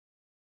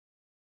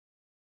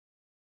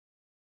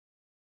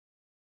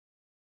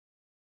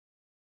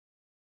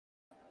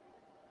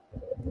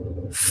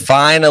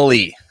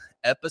Finally,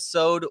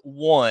 episode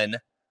 1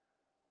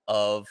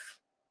 of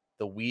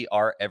the We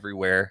Are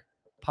Everywhere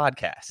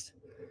podcast.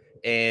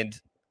 And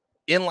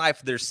in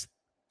life, there's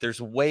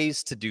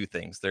ways to do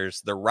things.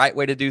 There's the right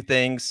way to do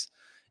things,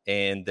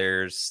 and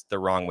there's the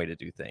wrong way to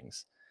do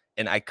things.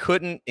 And I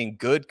couldn't, in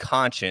good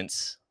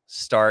conscience,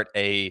 start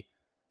a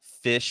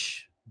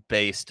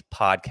fish-based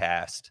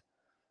podcast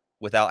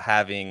without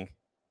having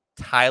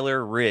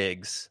Tyler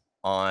Riggs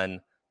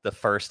on the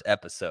first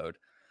episode.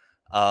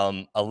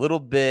 A little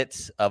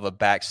bit of a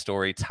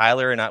backstory.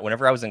 Tyler and I,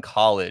 whenever I was in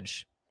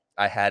college,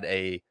 I had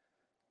a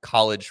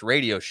college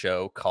radio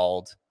show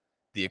called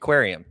The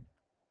Aquarium.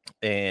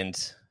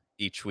 And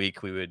each week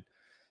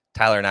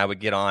Tyler and I would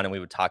get on and we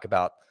would talk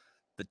about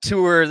the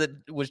tour that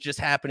was just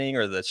happening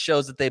or the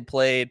shows that they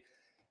played.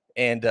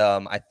 And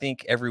I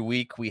think every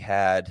week we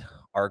had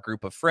our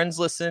group of friends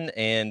listen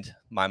and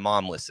my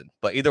mom listen.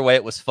 But either way,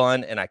 it was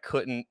fun. And I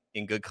couldn't,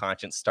 in good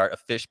conscience, start a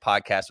fish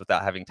podcast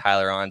without having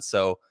Tyler on.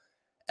 So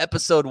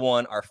episode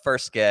 1, our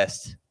first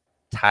guest,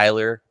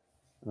 Tyler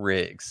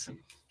Riggs.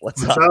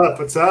 What's up?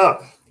 What's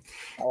up?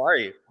 How are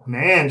you?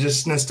 Man,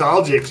 just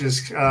nostalgic.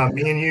 Just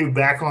me and you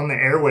back on the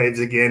airwaves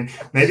again.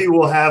 Maybe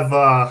we'll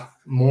have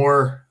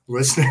more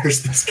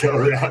listeners this go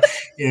around.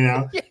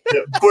 Yeah.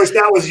 Of course,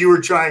 that was you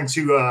were trying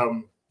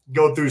to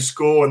go through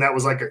school, and that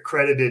was like a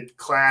credited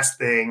class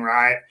thing,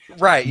 right?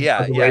 Right.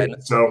 Yeah. Yeah.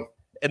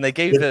 And they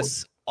gave Yeah.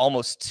 us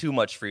almost too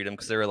much freedom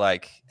because they were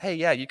like, hey,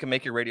 yeah, you can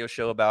make your radio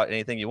show about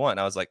anything you want. And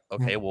I was like,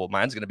 okay, well,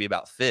 mine's going to be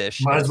about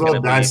fish. Might as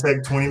well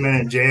dissect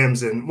 20-minute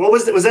jams. And what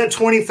was it? Was that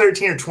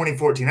 2013 or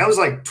 2014? That was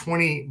like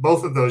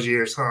both of those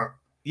years, huh?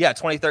 Yeah,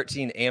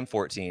 2013 and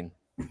 14.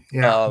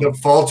 Yeah, the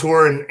fall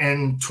tour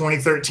in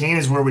 2013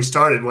 is where we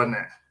started, wasn't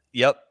it?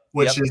 Yep.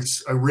 Which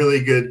is a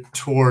really good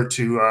tour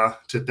to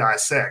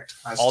dissect.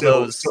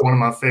 Still one of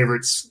my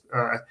favorites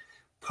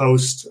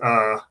post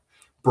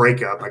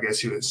breakup, I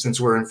guess since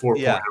we're in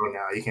 4.0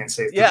 now, you can't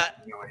say 3.0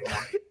 anymore.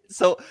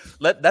 So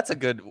that's a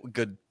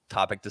good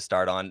topic to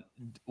start on.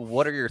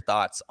 What are your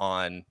thoughts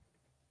on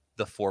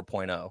the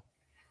 4.0?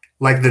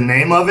 Like the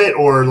name of it,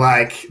 or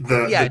like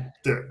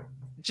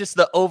just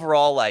the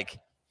overall, like,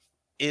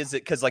 is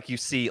it because like you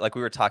see, like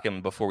we were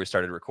talking before we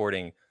started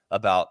recording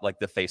about like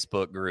the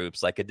Facebook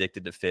groups, like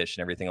Addicted to Fish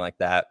and everything like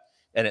that.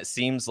 And it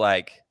seems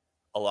like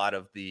a lot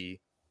of the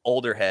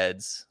older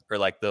heads or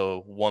like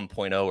the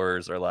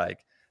 1.0ers are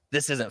like,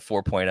 this isn't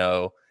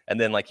 4.0.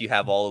 And then like you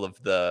have all of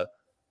the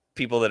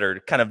people that are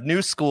kind of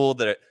new school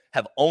that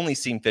have only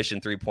seen Fish in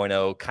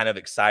 3.0 kind of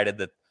excited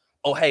that,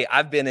 oh, hey,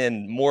 I've been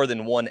in more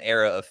than one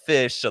era of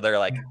Fish. So they're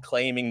like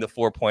claiming the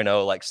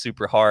 4.0 like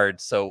super hard.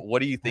 So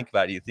what do you think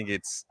about it? Do you think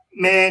it's...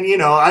 Man,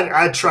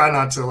 I try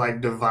not to like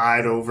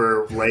divide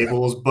over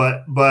labels,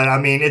 but I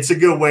mean, it's a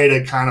good way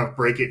to kind of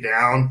break it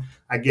down,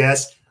 I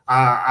guess.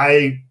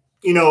 In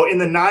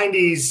the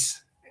 90s,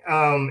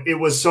 it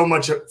was so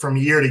much from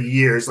year to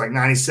years. Like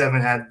 97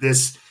 had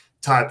this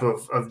type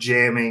of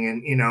jamming,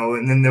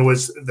 and then there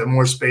was the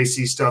more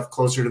spacey stuff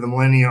closer to the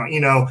millennium,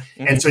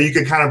 and so you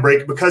could kind of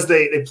break because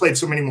they played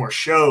so many more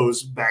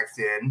shows back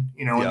then,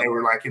 when they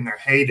were like in their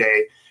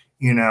heyday,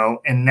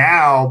 and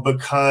now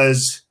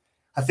because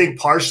I think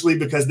partially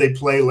because they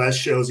play less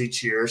shows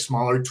each year,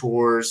 smaller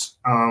tours,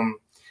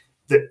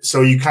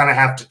 so you kind of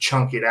have to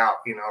chunk it out,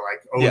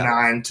 like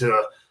 09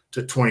 to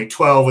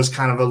 2012 was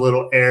kind of a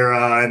little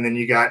era, and then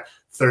you got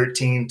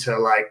 13 to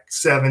like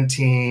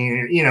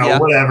 17,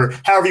 whatever,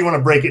 however you want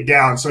to break it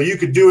down. So you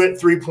could do it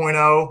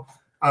 3.0,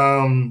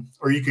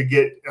 or you could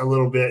get a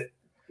little bit,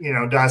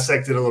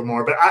 dissect it a little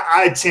more. But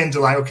I tend to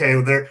like, okay,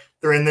 well,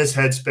 they're in this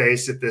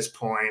headspace at this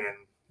point,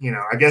 and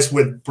I guess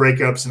with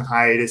breakups and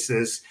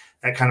hiatuses,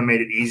 that kind of made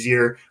it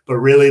easier. But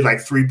really, like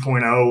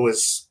 3.0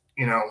 was,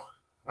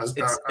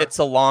 it's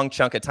a long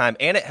chunk of time,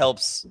 and it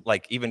helps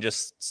like even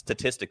just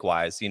statistic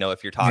wise,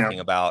 if you're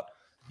talking about,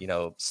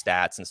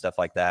 stats and stuff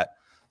like that.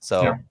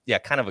 So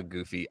kind of a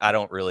goofy, I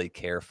don't really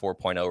care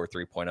 4.0 or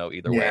 3.0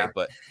 either way,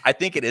 but I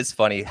think it is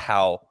funny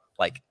how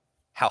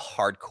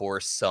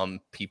hardcore some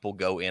people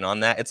go in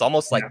on that. It's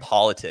almost like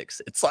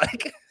politics. It's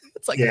like,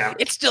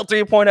 it's still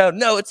 3.0.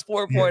 No, it's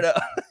 4.0. Yeah.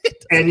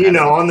 And,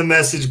 on the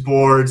message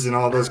boards and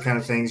all those kind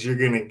of things, you're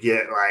going to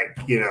get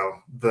like,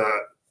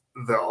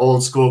 the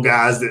old school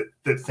guys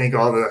that think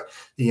all the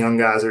young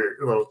guys are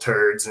little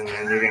turds, and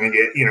then you're going to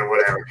get,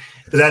 whatever.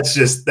 But that's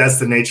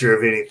the nature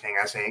of anything,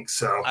 I think.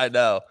 So I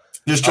know.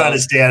 Just try to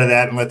stay out of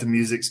that and let the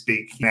music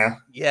speak. Yeah.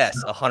 Yes,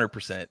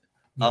 100%.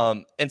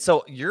 And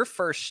so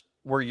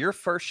were your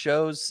first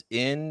shows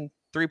in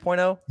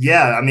 3.0?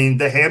 Yeah, I mean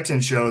the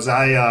Hampton shows.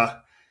 I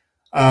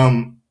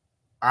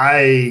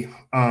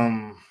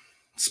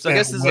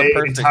spent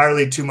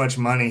entirely too much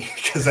money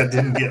because I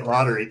didn't get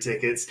lottery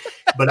tickets.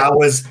 But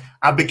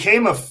I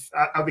became a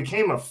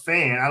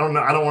fan. I don't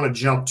know. I don't want to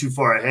jump too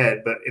far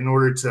ahead, but in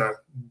order to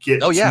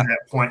get to that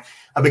point,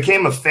 I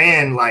became a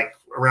fan like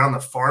around the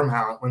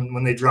Farmhouse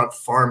when they dropped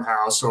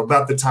Farmhouse. So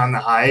about the time the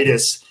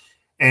hiatus,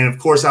 and of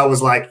course I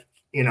was like,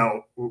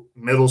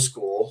 middle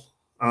school.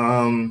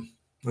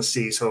 Let's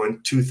see. So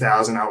in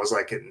 2000, I was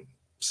like in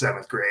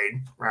 7th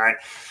grade, right?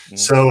 Mhm.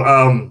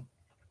 So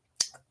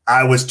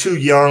I was too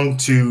young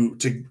to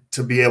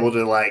be able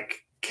to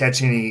like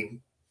catch any,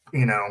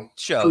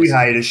 Shows.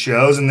 pre-hiatus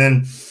shows. And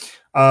then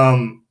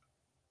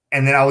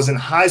I was in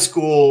high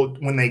school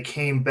when they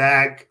came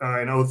back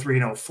in 03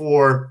 and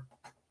 04,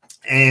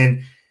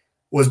 and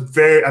was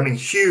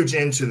huge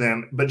into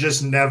them, but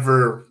just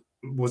never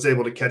was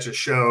able to catch a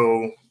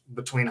show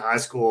between high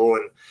school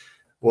and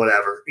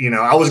whatever.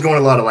 I was going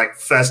to a lot of like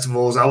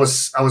festivals. I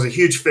was a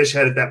huge fish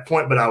head at that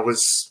point, but I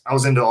was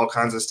into all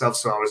kinds of stuff.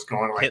 So I was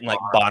going to like hitting like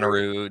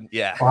Bonnaroo,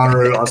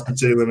 Austin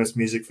City Limits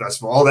Music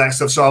Festival, all that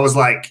stuff. So I was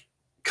like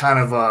kind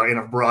of in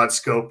a broad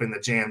scope in the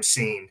jam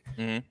scene.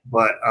 Mm-hmm.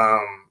 But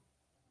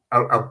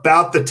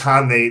about the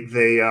time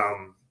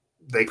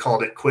they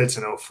called it quits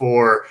in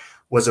 04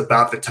 was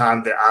about the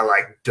time that I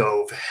like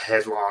dove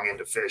headlong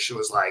into Fish. It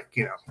was like,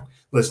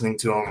 listening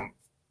to them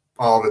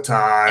all the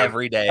time,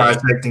 every day,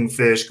 dissecting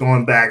Fish,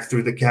 going back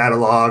through the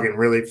catalog and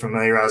really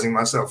familiarizing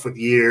myself with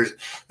years.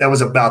 That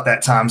was about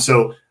that time.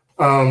 So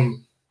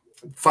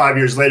 5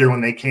 years later,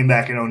 when they came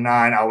back in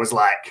 09, I was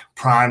like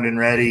primed and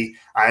ready.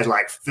 I had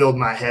like filled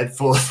my head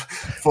full of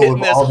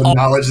all the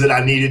knowledge that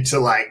I needed to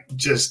like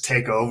just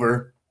take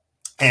over.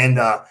 And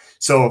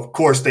so, of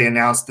course, they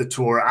announced the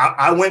tour.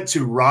 I went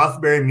to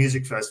Rothbury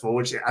Music Festival,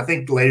 which I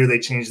think later they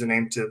changed the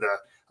name to the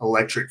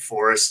Electric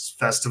Forest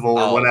Festival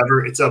or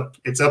whatever. It's up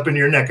in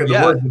your neck of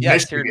the woods. Yeah,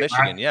 it's here in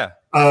Michigan, right? Yeah.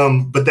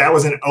 But that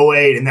was in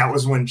 08, and that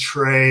was when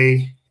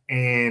Trey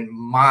and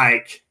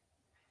Mike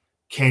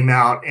came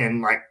out,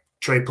 and like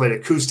Trey played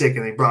acoustic,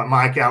 and they brought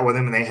Mike out with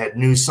him, and they had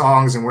new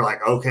songs, and we're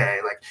like, okay,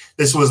 like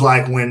this was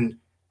like when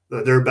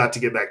they're about to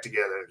get back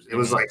together. It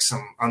was like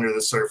some under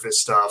the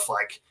surface stuff,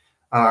 like.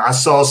 I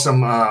saw some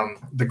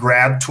the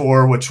Grab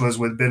tour, which was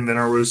with Ben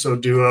Venarusso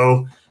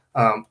duo,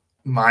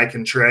 Mike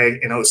and Trey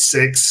in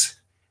 06.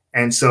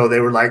 And so they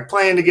were like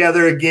playing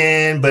together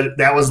again, but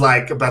that was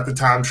like about the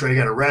time Trey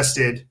got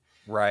arrested.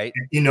 Right.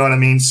 You know what I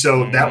mean?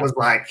 So that was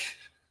like,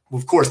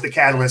 of course, the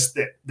catalyst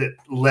that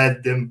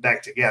led them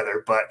back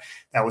together, but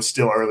that was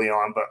still early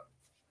on.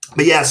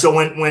 But yeah, so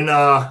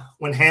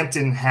when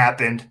Hampton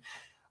happened,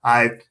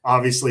 I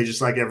obviously,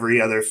 just like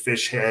every other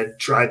fish head,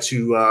 tried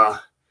to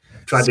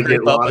get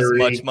up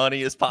lottery. as much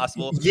money as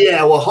possible.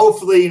 Yeah, well,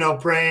 hopefully,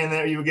 praying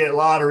that you would get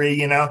lottery,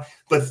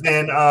 But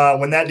then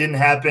when that didn't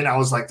happen, I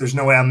was like, "There's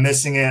no way I'm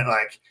missing it."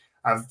 Like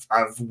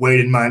I've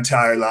waited my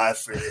entire life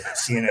for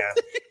this,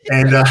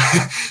 And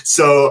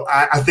so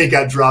I think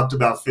I dropped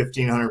about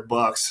 $1,500.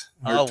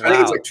 Oh, wow. I think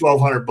it was like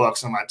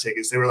 $1,200 on my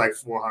tickets. They were like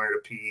 $400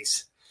 a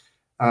piece.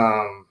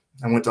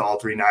 I went to all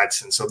 3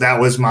 nights, and so that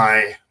was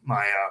my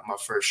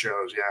first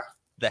shows. Yeah,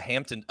 the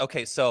Hampton.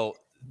 Okay, so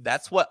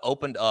that's what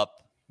opened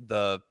up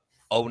the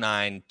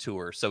 09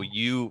 tour. So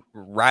you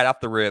right off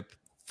the rip,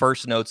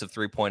 first notes of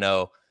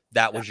 3.0,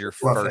 that was your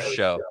first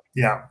show.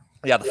 Yeah.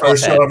 The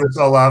first show I ever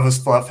saw live was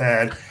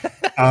Fluffhead.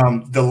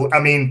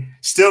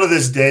 Still to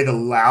this day, the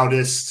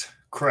loudest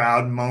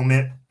crowd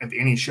moment of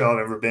any show I've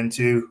ever been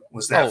to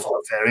was that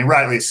Fluffhead. I mean,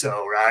 rightly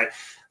so, right?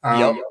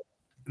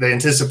 The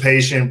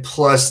anticipation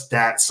plus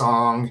that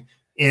song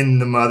in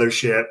the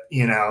mothership,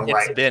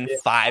 it's been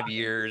 5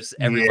 years.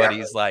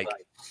 Everybody's like,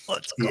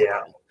 let's go.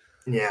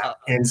 Yeah.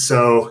 And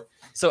so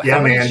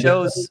how many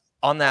shows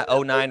on that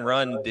 09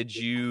 run did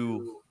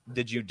you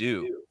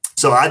do?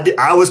 So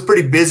I was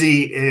pretty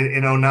busy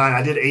in 09.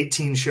 I did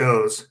 18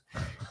 shows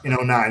in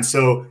 09.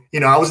 So,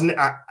 I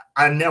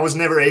was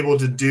never able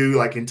to do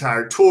like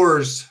entire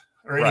tours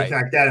or anything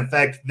like that. In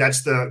fact,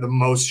 that's the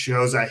most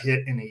shows I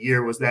hit in a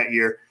year was that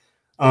year.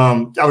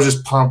 I was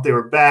just pumped they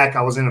were back.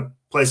 I was in a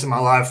place in my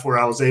life where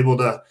I was able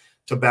to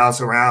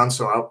bounce around.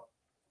 So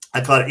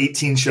I caught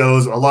 18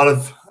 shows, a lot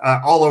of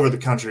all over the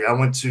country. I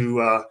went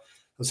to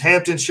those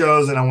Hampton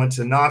shows, and I went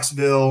to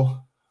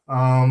Knoxville,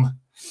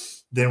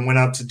 then went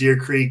up to Deer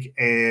Creek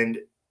and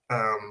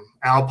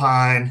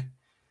Alpine,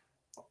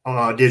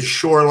 did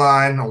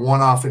Shoreline, a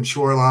one-off in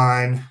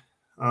Shoreline,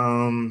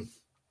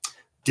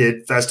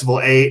 did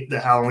Festival 8, the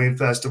Halloween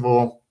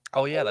festival.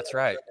 Oh, yeah, that's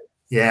right.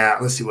 Yeah,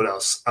 let's see what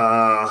else.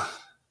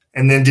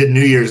 And then did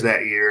New Year's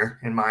that year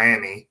in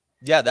Miami.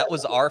 Yeah, that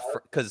was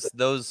because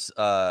those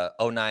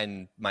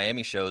 09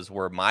 Miami shows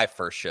were my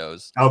first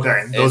shows.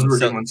 Okay, those were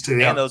good ones too.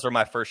 Yeah, and those were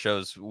my first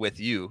shows with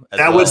you.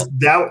 That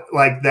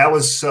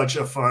was such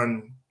a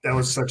fun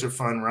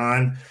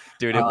run,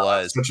 dude. It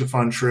was such a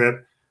fun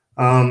trip.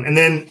 And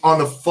then on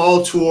the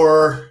fall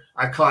tour,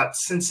 I caught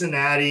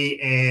Cincinnati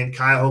and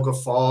Cuyahoga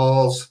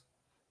Falls.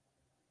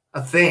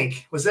 I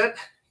think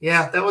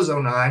that was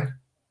 09.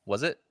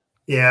 Was it?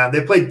 Yeah,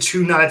 they played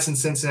 2 nights in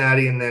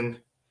Cincinnati, and then.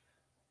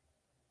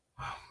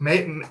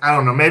 Maybe, I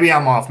don't know. Maybe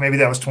I'm off. Maybe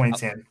that was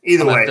 2010.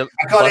 Either way,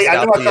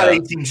 I caught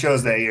 18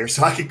 shows that year,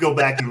 so I could go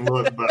back and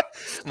look. But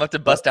I'm about to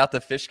bust out the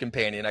Fish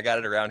Companion. I got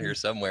it around here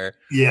somewhere.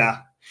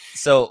 Yeah.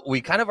 So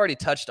we kind of already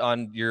touched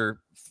on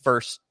your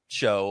first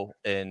show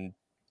and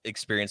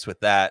experience with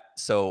that.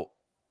 So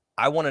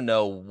I want to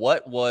know,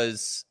 what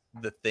was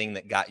the thing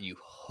that got you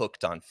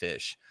hooked on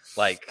Fish?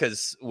 Like,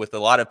 because with a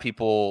lot of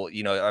people,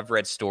 I've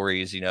read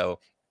stories,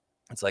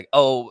 it's like,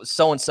 oh,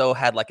 so and so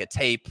had like a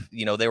tape,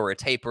 you know, they were a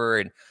taper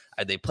and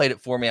they played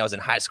it for me. I was in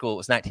high school. It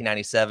was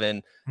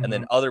 1997. And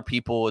then other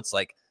people, it's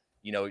like,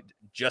 you know,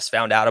 just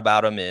found out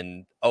about them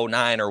in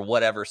 09 or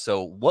whatever.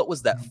 So what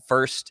was that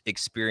first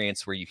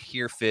experience where you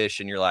hear Phish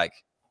and you're like,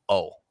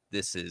 oh,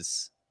 this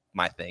is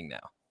my thing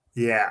now?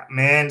 Yeah,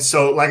 man.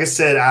 So like I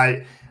said,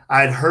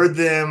 I'd heard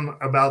them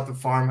about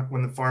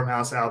when the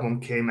Farmhouse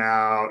album came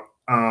out,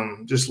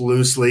 just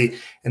loosely.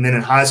 And then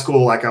in high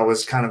school, like I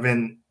was kind of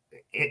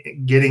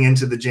getting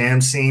into the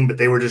jam scene, but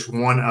they were just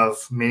one of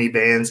many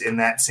bands in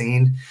that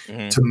scene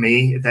to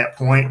me at that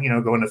point, you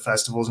know, going to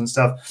festivals and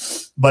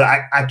stuff. But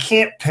I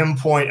can't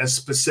pinpoint a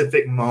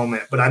specific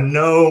moment, but I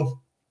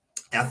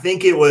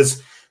think it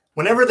was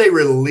whenever they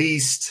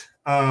released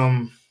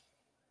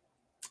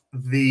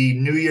the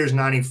New Year's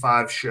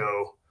 95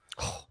 show.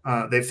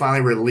 They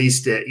finally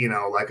released it, you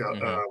know, like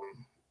a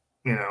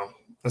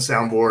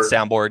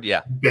soundboard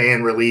yeah,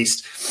 band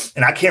released.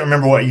 And I can't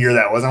remember what year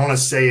that was. I want to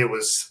say it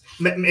was,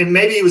 and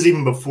maybe it was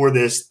even before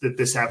this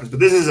happens, but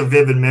this is a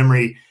vivid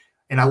memory.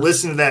 And I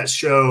listened to that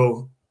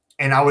show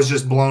and I was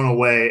just blown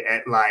away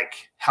at like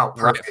how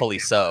perfect, rightfully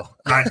so,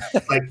 right?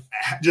 Like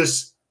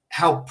just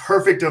how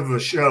perfect of a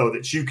show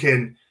that you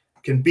can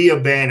be a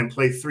band and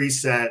play 3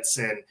 sets,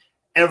 and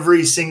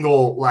every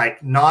single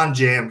like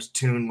non-jammed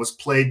tune was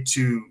played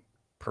to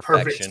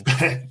perfection.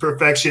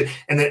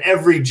 And then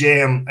every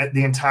jam at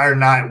the entire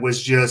night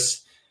was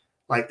just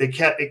like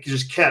it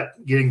just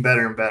kept getting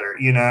better and better,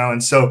 you know?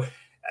 And so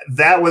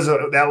that was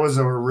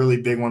a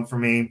really big one for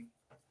me.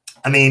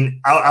 I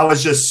mean, I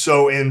was just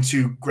so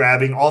into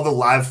grabbing all the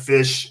Live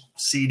Phish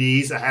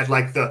CDs. I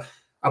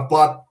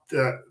bought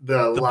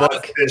the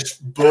Live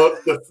Phish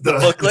book, the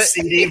booklet, the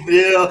CD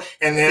deal,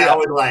 and then I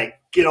would like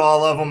get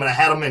all of them, and I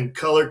had them in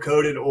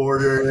color-coded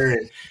order,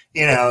 and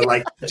you know,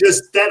 like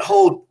just that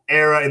whole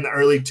era in the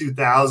early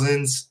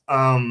 2000s.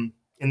 And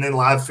then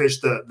Live Phish,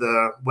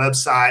 the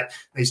website,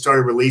 they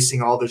started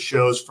releasing all the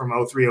shows from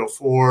 03,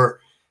 04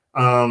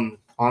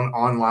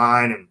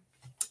 online, and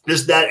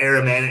just that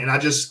era, man. And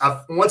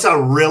once I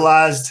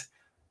realized,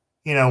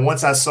 you know,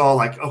 once I saw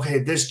like, okay,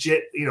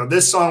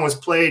 this song was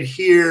played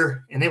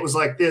here and it was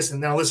like this,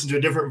 and then I listened to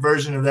a different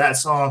version of that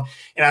song,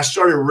 and I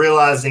started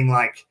realizing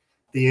like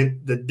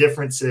the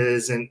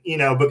differences. And, you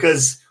know,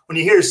 because when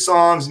you hear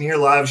songs and you hear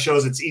live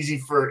shows, it's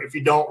easy if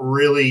you don't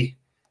really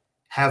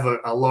have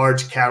a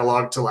large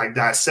catalog to like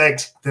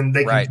dissect, then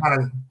they can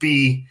kind of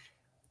be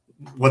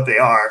what they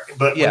are.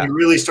 But when you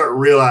really start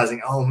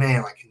realizing, oh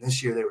man, like in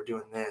this year they were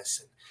doing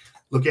this, and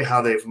look at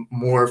how they've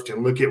morphed,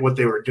 and look at what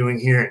they were doing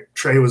here. And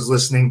Trey was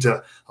listening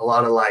to a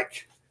lot of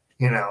like,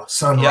 you know,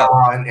 Sun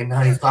Ra in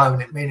 95,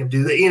 and it made him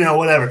do that, you know,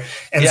 whatever.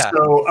 And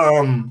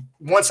so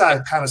once I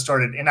kind of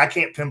started, and I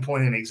can't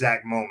pinpoint an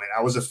exact moment,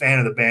 I was a fan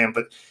of the band,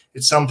 but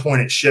at some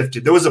point it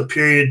shifted. There was a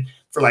period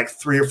for like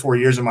 3 or 4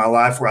 years of my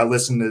life where I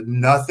listened to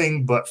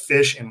nothing but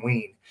Phish and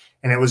Ween.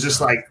 And it was just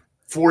like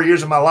 4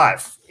 years of my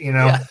life, you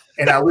know,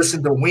 and I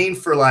listened to Ween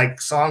for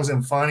like songs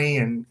and funny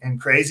and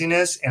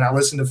craziness. And I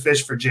listened to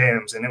Phish for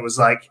jams. And it was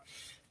like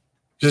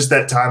just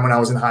that time when I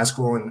was in high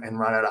school and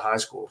right out of high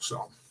school.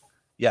 So,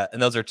 yeah.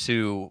 And those are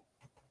two,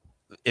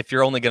 if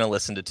you're only going to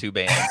listen to 2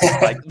 bands,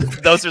 like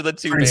those are the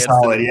 2 bands.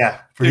 Solid,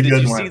 pretty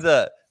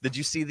good. Did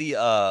you see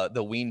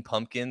the Ween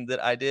Pumpkin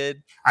that I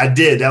did? I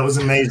did. That was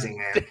amazing,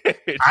 man.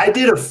 I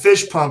did a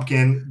Phish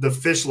pumpkin, the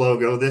Phish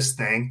logo, this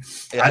thing.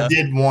 I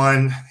did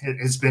one.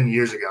 It's been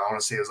years ago. I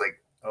want to say it was like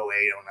 08,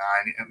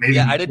 09. Maybe.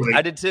 Yeah,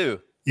 I did too.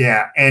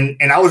 Yeah, and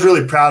I was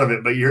really proud of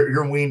it, but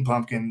your Ween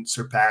pumpkin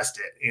surpassed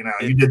it. You know,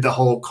 you did the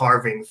whole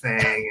carving thing.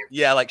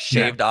 And, like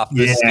shaved off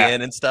the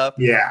skin and stuff.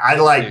 Yeah,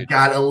 I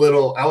got a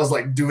little. I was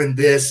like doing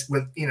this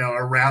with, you know,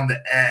 around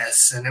the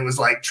S, and it was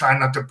like trying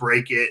not to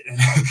break it.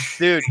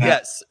 Dude,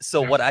 yes.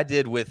 So what I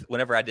did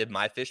whenever I did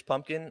my Phish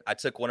pumpkin, I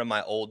took one of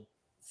my old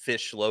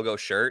Phish logo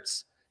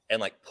shirts and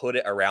like put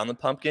it around the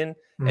pumpkin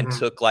and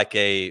took like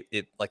a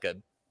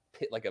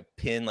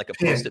pin, like a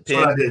Post-it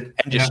pin,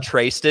 and just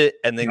traced it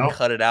and then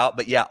cut it out.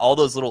 But yeah, all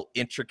those little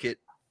intricate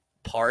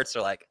parts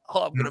are like,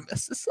 oh, I'm gonna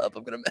mess this up.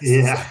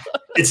 This up.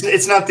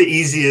 It's not the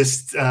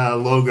easiest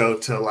logo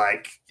to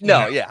like.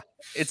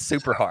 It's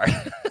super hard.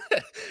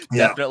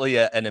 Definitely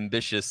an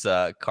ambitious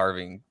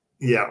carving.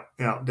 Yeah,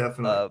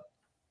 definitely.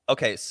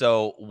 Okay,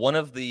 so one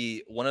of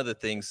the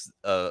things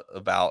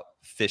about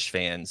Phish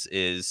fans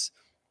is,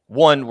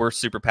 1, we're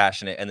super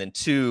passionate, and then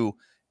 2,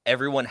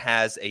 everyone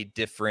has a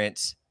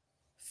different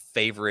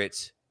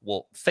favorite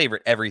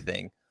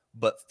everything,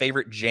 but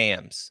favorite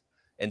jams.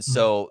 And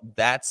so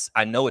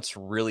I know it's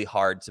really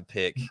hard to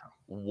pick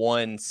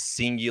one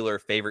singular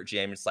favorite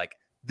jam. It's like,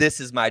 this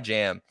is my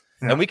jam.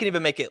 And we can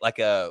even make it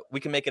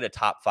a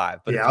top 5.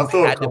 But I'll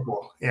throw a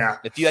couple.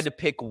 If you had to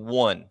pick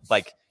one,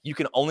 like you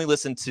can only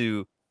listen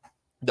to,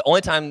 the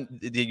only time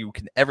that you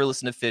can ever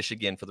listen to Phish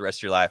again for the rest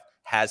of your life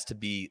has to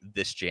be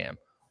this jam,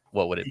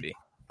 what would it be?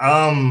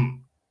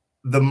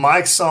 The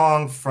Mike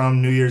song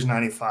from New Year's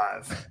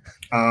 95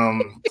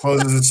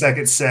 closes the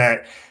second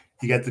set.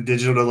 You got the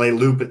digital delay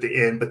loop at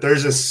the end, but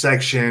there's a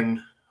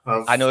section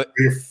of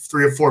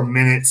 3 or 4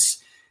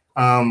 minutes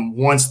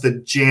once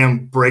the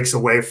jam breaks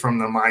away from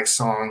the Mike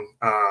song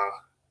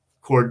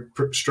chord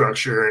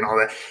structure and all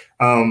that.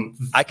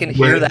 I can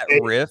hear that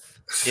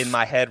riff in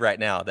my head right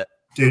now. That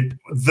dude,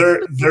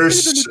 they're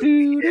so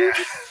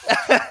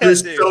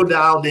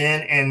dialed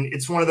in, and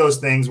it's one of those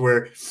things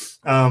where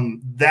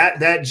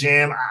that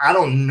jam, I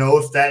don't know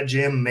if that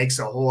jam makes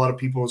a whole lot of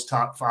people's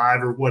top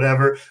 5 or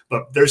whatever,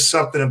 but there's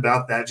something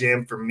about that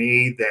jam for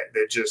me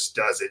that just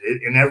does it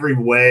in every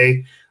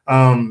way.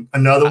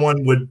 Another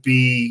one would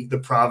be the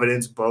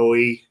Providence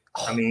Bowie.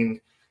 I mean,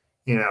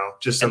 you know,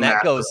 just and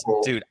that goes,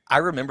 dude. I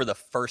remember the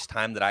first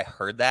time that I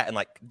heard that and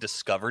like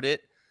discovered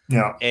it.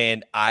 Yeah,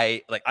 and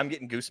I'm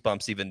getting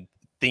goosebumps even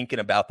thinking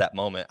about that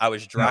moment. I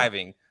was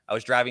driving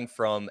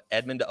from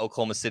Edmond to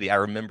Oklahoma City. I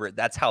remember it.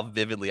 That's how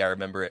vividly I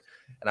remember it.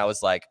 And I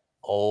was like,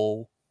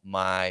 oh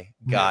my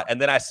God.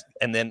 And then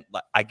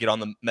I get on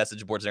the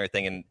message boards and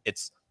everything, and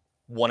it's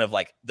one of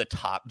like the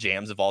top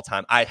jams of all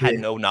time. I had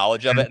no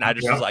knowledge of it. And I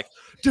just was like,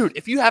 dude,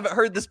 if you haven't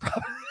heard this,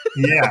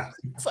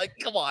 it's like,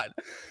 come on.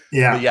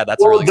 Yeah. But yeah.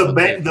 That's really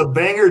the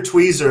banger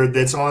tweezer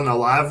that's on the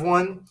live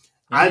one.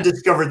 Mm-hmm. I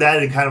discovered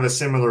that in kind of a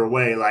similar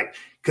way. Like,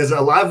 cause a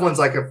live one's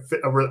like a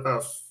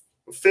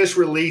Fish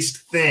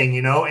released thing,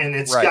 you know, and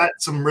it's got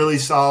some really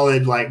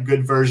solid, like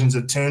good versions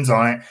of tunes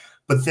on it.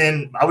 But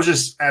then I was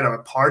just at a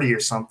party or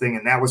something,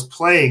 and that was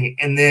playing,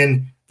 and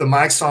then the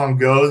Mike song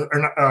goes,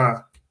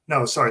 or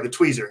the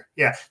tweezer.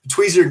 Yeah, the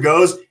tweezer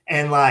goes,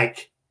 and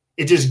like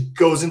it just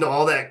goes into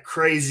all that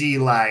crazy,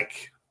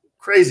 like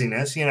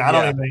craziness. You know, I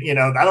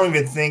don't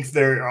even think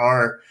there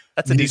are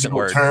that's a decent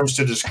word terms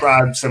to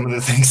describe some of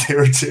the things they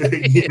were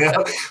doing. You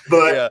know,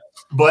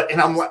 but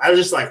and I was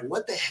just like,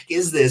 what the heck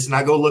is this? And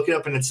I go look it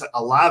up, and it's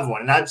a live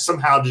one, and I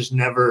somehow just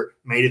never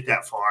made it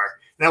that far.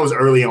 And that was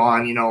early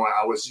on. You know,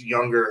 I was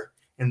younger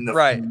in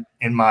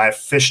my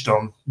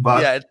fishdom,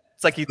 but yeah.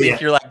 It's like you think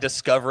you're like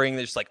discovering.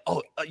 There's like,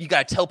 oh, you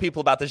got to tell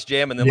people about this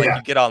jam, and then like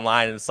you get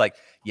online, and it's like,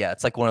 yeah,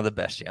 it's like one of the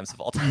best jams of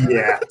all time.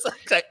 Yeah, it's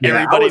like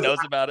everybody knows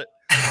about it.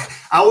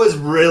 I was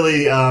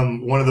really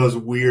one of those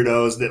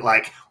weirdos that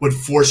like would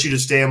force you to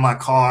stay in my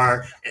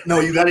car. No,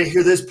 you got to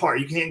hear this part.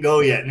 You can't go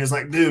yet. And it's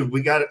like, dude,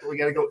 we got to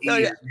go eat.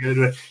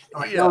 I'm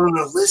like,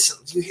 no, listen.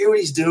 Do you hear what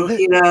he's doing?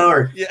 You know,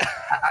 or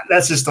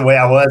that's just the way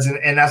I was.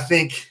 And I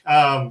think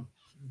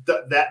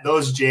that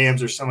those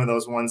jams are some of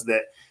those ones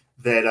that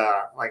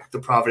like the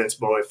Providence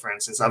Bowie, for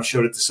instance, I've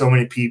showed it to so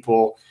many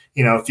people.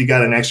 You know, if you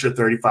got an extra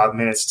 35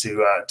 minutes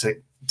to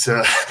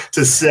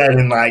set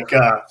and like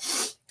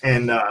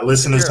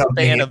listen to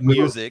something of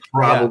music,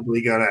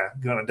 probably gonna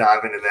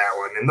dive into that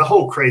one, and the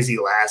whole Crazy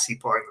Lassie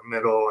part in the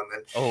middle, and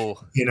then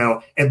you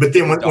know, but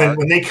then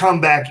when they come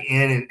back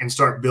in and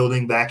start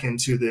building back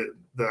into the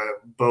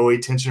Bowie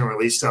tension and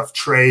release stuff,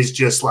 Trey's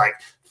just like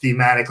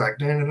thematic, like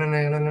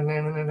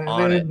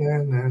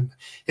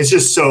it's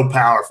just so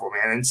powerful,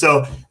 man. And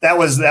so that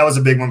was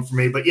a big one for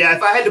me. But yeah,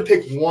 if I had to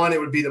pick one, it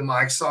would be the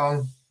Mike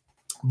song.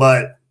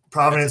 But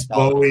Providence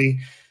Bowie,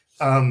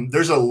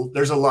 there's a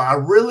lot. I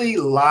really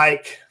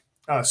like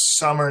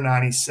Summer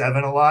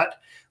 '97 a lot.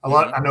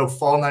 I know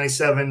Fall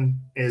 '97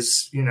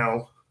 is, you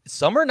know,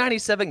 Summer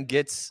 '97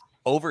 gets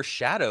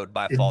overshadowed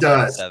by Fall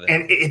 '97,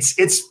 and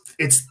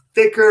it's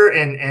thicker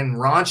and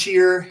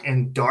raunchier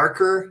and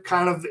darker,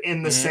 kind of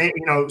in the same,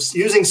 you know,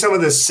 using some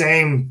of the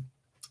same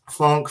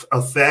funk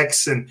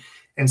effects and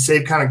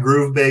same kind of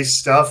groove based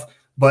stuff.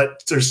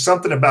 But there's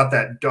something about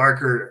that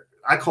darker,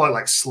 I call it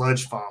like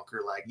sludge funk, or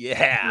like, you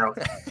know,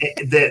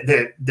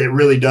 that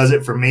really does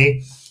it for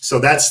me. So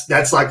that's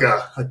like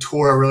a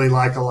tour I really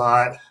like a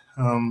lot.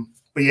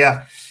 But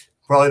yeah,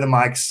 probably the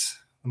Mikes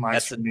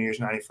from New Year's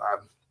 '95.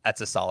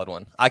 That's a solid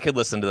one. I could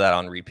listen to that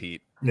on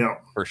repeat. Yeah,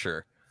 for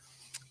sure.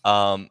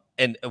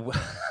 And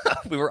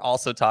we were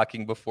also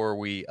talking before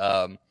we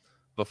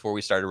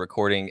started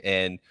recording,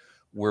 and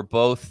we're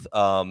both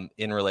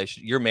in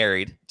relation. You're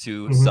married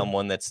to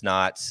someone that's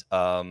not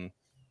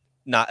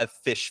a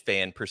Fish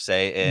fan per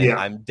se, and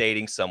I'm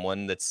dating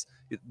someone that's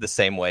the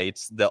same way.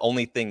 It's the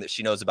only thing that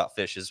she knows about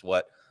Fish is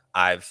what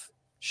I've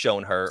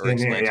shown her or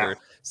explained to her.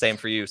 Same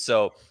for you.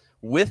 So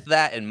with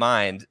that in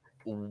mind,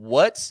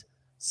 what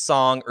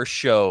song or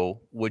show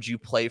would you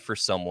play for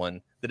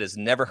someone that has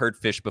never heard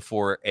Fish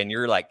before, and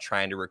you're like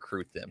trying to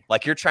recruit them,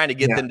 like you're trying to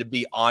get them to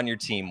be on your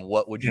team?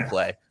 What would you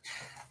play?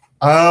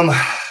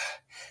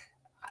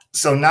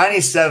 So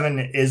 '97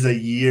 is a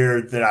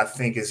year that I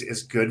think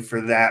is good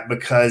for that,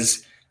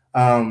 because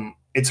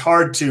it's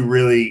hard to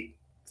really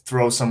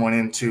throw someone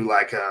into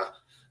like a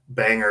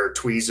banger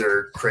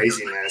tweezer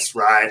craziness,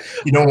 right?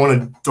 You don't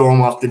want to throw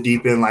them off the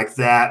deep end like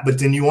that, but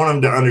then you want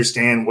them to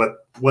understand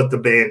what the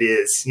band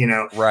is, you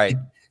know? Right.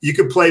 You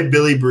could play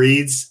Billy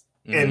Breeds,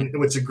 and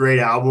it's a great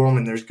album,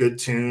 and there's good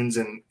tunes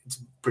and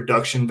it's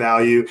production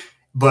value,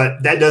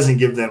 but that doesn't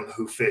give them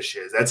who Fish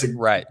is. That's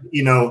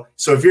you know,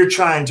 so if you're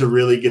trying to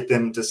really get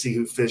them to see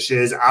who Fish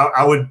is,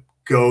 I would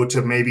go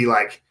to maybe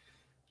like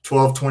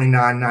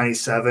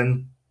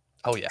 12/29/97.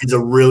 Oh yeah, it's a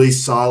really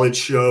solid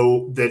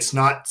show that's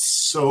not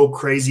so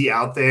crazy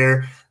out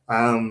there,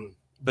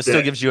 but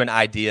still gives you an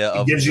idea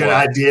of. It gives you an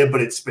idea,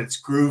 but it's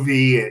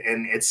groovy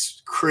and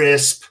it's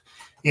crisp.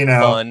 you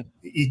know, Fun.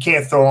 you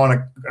can't throw on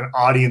an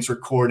audience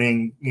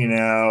recording, you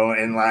know,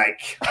 and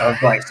like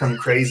of like some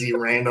crazy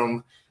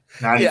random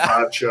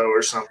 95 show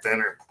or something.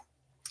 Or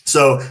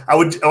so I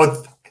would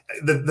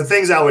the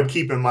things I would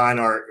keep in mind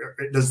are,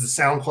 does the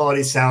sound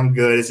quality sound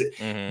good? Is it,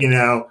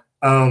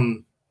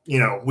 you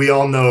know, we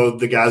all know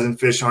the guys in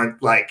Phish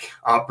aren't like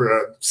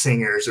opera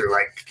singers or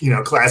like, you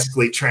know,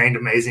 classically trained,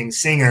 amazing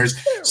singers.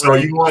 So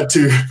you want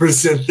to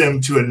present them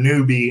to a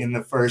newbie in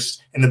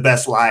the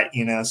best light,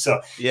 you know?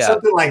 So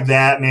something like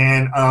that,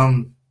 man.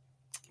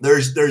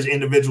 There's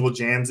individual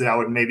jams that I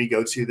would maybe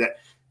go to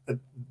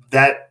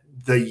that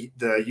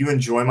the You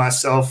Enjoy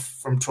Myself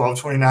from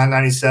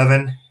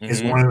 12/29/97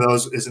 is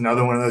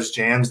another one of those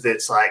jams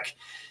that's like,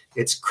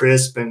 it's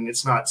crisp and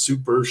it's not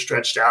super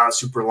stretched out,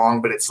 super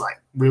long, but it's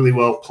like really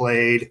well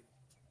played.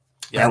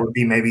 Yeah. That would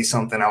be maybe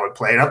something I would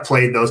play. And I've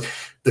played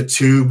the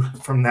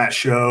Tube from that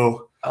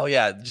show. Oh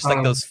yeah, just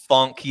like those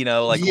funk, you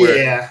know, like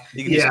where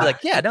you can just be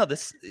like, I don't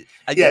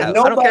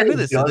care who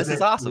this is. This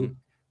is awesome.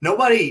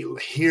 Nobody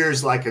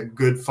hears like a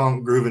good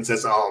funk groove and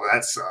says, "Oh,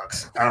 that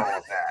sucks. I don't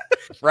want that."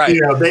 Right.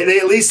 You know, they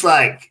at least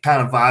like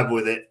kind of vibe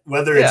with it,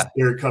 whether it's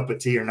their cup of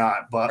tea or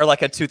not. But or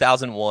like a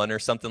 2001 or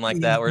something like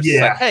that, where it's just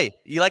like, "Hey,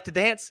 you like to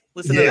dance?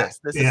 Listen to this.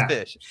 This is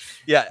Phish."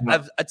 Yeah,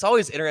 it's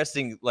always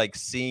interesting, like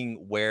seeing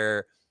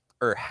where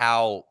or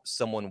how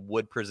someone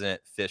would present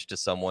Phish to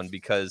someone,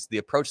 because the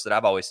approach that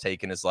I've always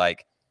taken is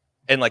like,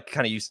 and like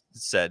kind of you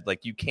said,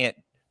 like you can't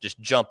just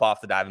jump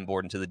off the diving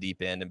board into the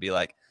deep end and be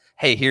like,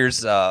 "Hey,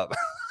 here's a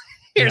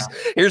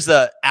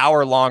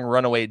hour-long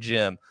runaway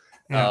gym."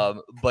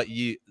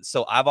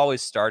 So I've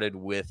always started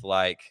with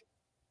like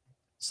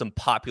some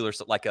popular,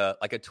 like a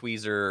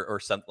tweezer or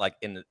something, like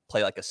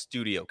play like a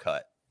studio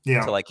cut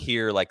to like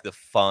hear like the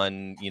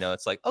fun, you know,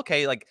 it's like,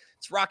 okay, like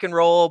it's rock and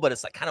roll, but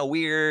it's like kind of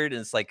weird, and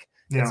it's like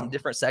some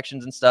different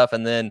sections and stuff.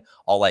 And then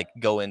I'll like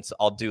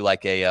I'll do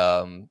like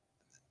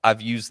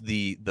I've used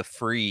the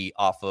Free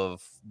off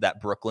of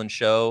that Brooklyn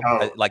show,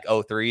 like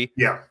 03.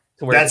 Yeah.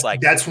 That's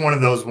one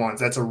of those ones.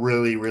 That's a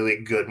really,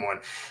 really good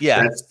one.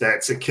 Yeah.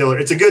 That's a killer.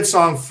 It's a good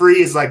song.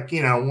 Free is like,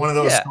 you know, one of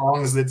those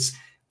songs that's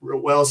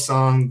well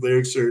sung.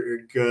 Lyrics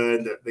are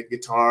good. The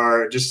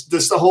guitar, just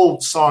the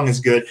whole song is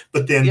good.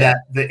 But then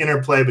the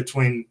interplay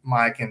between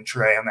Mike and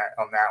Trey on that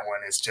one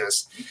is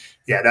just,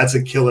 that's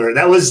a killer.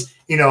 That was,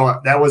 you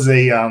know,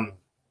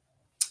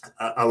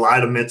 a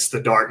light amidst the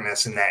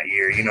darkness in that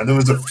year. You know, there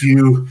was a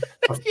few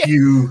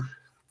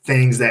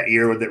things that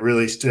year that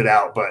really stood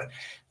out, but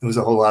there was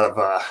a whole lot of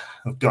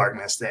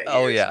darkness that year.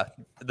 Oh yeah,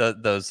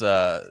 those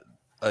a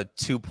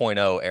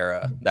 2.0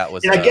 era. That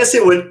was. And I guess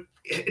it would,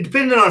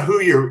 depending on who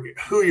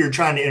you're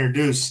trying to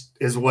introduce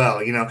as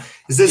well. You know,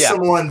 is this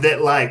someone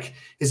that like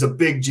is a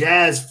big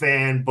jazz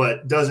fan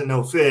but doesn't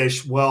know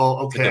Phish? Well,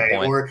 okay.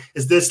 Or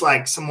is this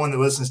like someone that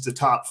listens to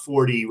top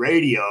 40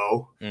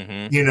 radio?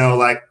 Mm-hmm. You know,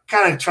 like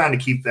kind of trying to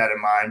keep that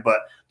in mind. But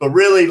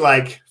really,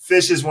 like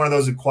Phish is one of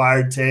those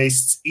acquired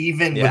tastes,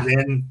 even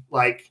within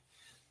like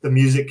the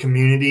music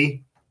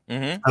community.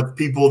 Mm-hmm. Of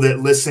people that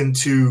listen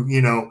to,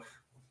 you know,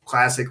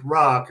 classic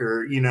rock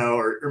or, you know,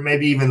 or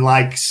maybe even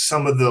like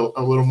some of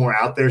a little more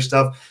out there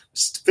stuff.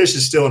 Phish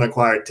is still an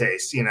acquired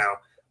taste, you know,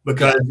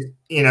 because,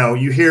 you know,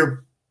 you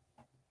hear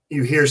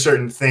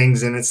certain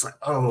things and it's like,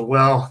 oh,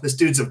 well, this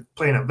dude's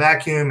playing a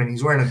vacuum and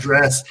he's wearing a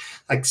dress.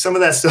 Like some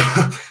of that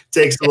stuff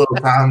takes a little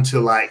time to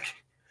like,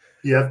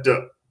 you have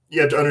to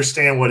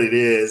understand what it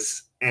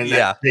is. And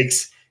that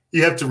takes,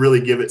 you have to really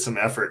give it some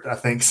effort, I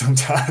think,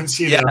 sometimes.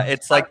 You know?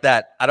 It's like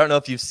that. I don't know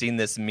if you've seen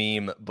this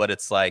meme, but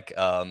it's like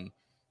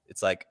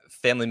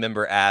family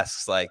member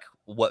asks like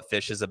what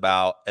Phish is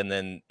about, and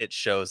then it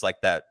shows like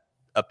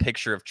a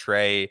picture of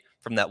Trey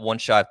from that one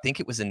shot. I think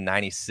it was in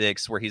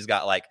 '96, where he's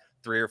got like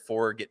 3 or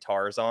 4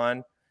 guitars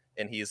on,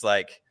 and he's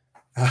like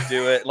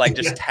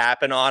just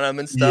tapping on them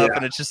and stuff,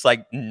 and it's just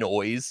like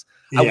noise.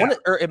 I want to,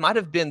 or it might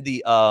have been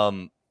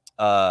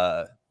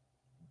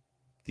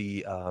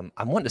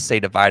I'm wanting to say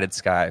Divided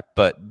Sky,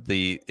 but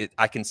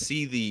I can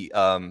see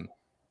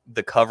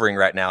the covering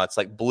right now. It's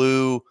like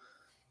blue,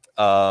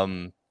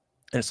 and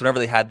it's whenever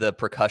they had the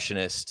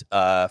percussionist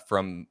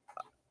from,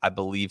 I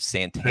believe,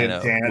 Santana.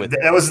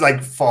 That was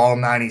like fall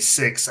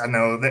 '96. I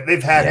know that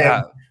they've had him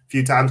a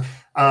few times.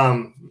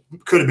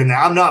 Could have been.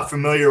 I'm not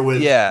familiar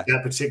with that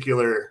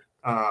particular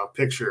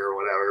picture or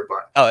whatever,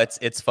 but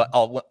it's fun.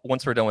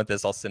 Once we're done with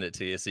this, I'll send it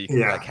to you so you can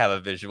like have a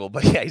visual.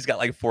 But he's got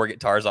like 4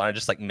 guitars on it,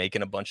 just like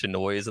making a bunch of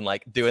noise and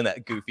like doing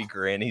that goofy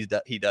grin he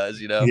does,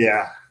 you know.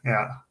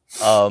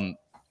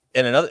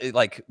 And another,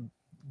 like,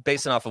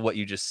 based off of what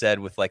you just said,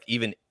 with like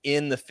even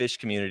in the Phish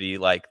community,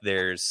 like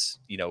there's,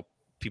 you know,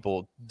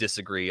 people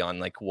disagree on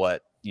like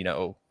what, you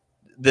know,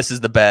 this is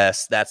the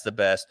best, that's the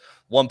best,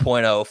 1.0,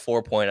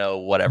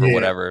 4.0,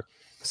 whatever.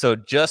 So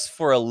just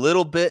for a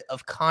little bit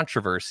of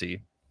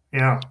controversy,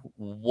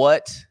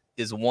 what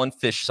is one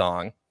Phish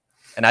song?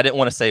 And I didn't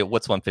want to say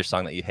what's one Phish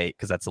song that you hate,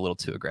 because that's a little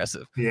too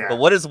aggressive. But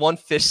what is one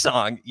Phish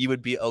song you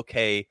would be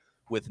okay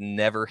with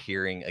never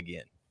hearing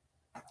again?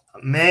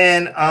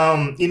 Man,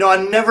 you know,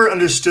 I never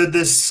understood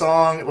this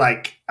song.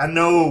 Like, I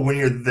know when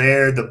you're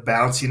there, the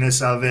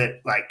bounciness of it,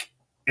 like,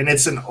 and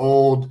it's an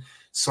old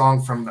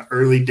song from the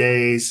early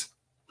days,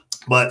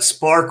 but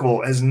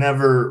Sparkle has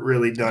never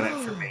really done it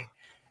for me.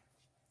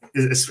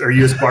 Are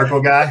you a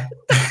Sparkle guy?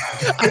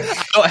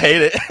 I don't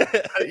hate it.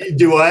 You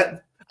do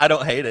what? I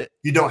don't hate it.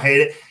 You don't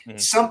hate it? Mhm.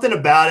 Something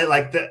about it,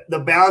 like the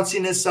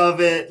bounciness of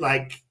it,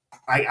 like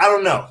I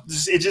don't know.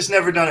 It just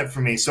never done it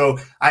for me. So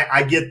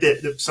I get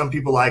that some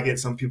people like it,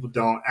 some people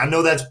don't. I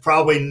know that's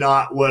probably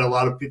not what a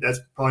lot of people. That's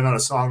probably not a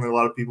song that a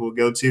lot of people would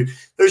go to.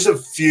 There's a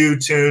few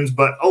tunes,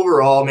 but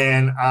overall,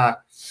 man,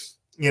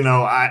 you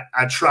know, I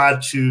try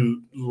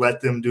to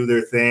let them do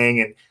their thing,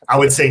 and I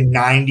would say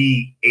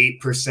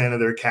 98% of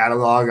their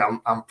catalog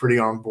I'm pretty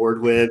on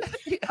board with.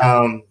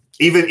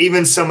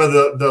 Even some of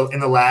the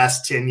in the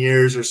last 10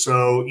 years or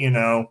so, you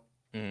know.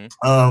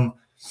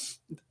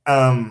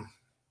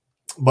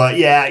 But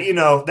yeah, you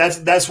know,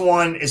 that's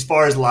one as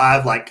far as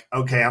live, like,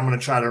 okay, I'm gonna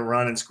try to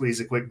run and squeeze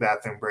a quick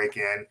bathroom break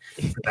in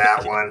for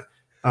that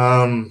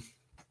one.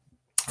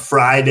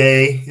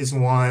 Friday is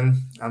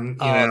one.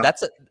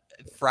 That's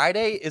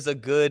Friday is a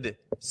good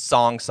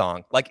song.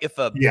 Like if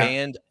a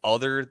band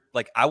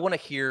like I want to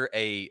hear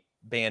a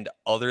band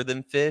other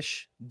than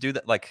Fish do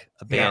that, like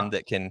a band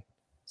that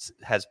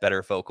has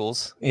better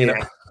vocals, you know.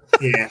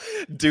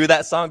 Do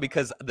that song,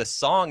 because the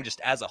song just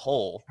as a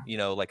whole, you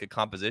know, like a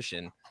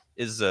composition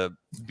is a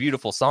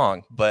beautiful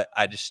song, but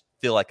I just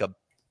feel like a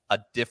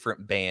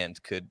different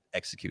band could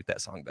execute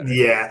that song better.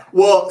 Yeah.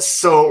 Well,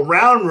 so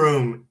Round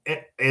Room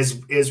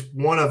is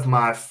one of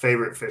my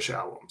favorite Fish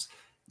albums.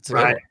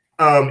 Right.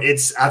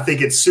 I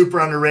think it's super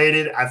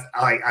underrated.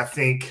 I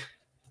think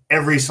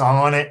every song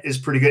on it is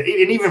pretty good.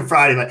 And even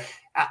Friday, like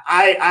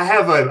I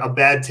have a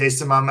bad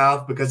taste in my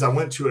mouth because I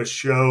went to a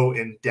show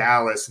in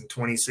Dallas in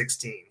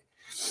 2016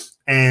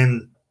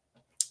 and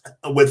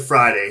with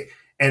Friday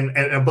and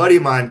a buddy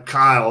of mine,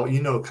 Kyle,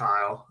 you know,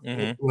 Kyle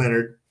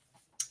Leonard,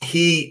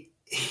 he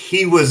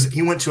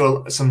went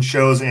to some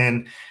shows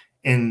in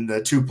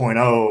the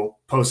 2.0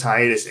 post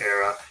hiatus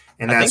era.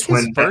 And that's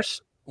when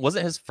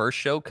wasn't his first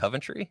show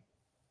Coventry?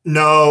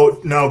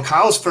 No.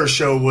 Kyle's first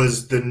show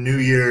was the New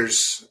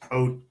Year's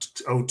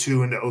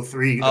 02 into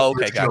 03. Oh,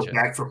 okay, gotcha.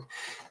 Back from,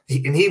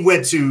 and he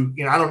went to,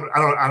 you know,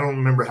 I don't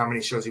remember how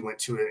many shows he went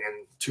to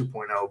in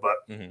 2.0, but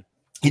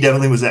he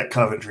definitely was at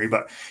Coventry.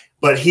 But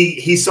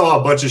he saw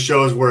a bunch of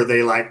shows where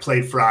they like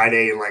played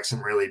Friday in like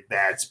some really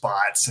bad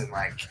spots and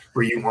like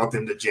where you want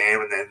them to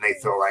jam, and then they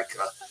throw like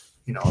a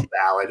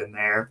ballad in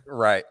there.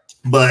 Right.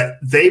 But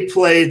they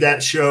played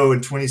that show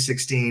in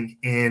 2016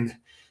 in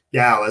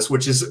Dallas,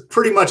 which is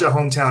pretty much a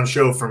hometown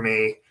show for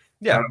me.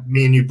 Yeah.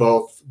 Me and you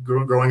both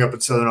growing up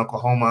in Southern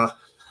Oklahoma.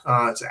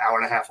 It's an hour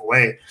and a half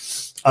away.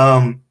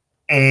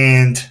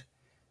 And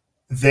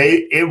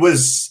it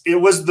was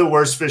the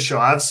worst Fish show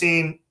I've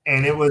seen.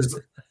 And it was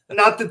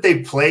not that they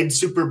played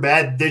super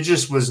bad. There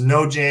just was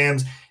no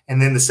jams.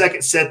 And then the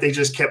second set, they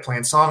just kept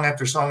playing song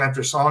after song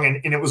after song.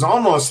 And it was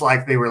almost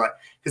like they were like,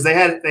 because they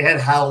had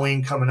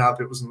Halloween coming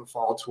up. It was in the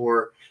fall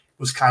tour.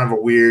 Was kind of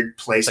a weird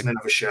placement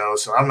of a show,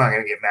 so I'm not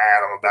going to get mad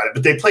at them about it.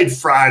 But they played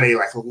Friday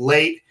like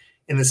late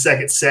in the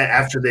second set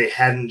after they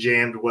hadn't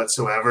jammed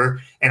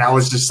whatsoever, and I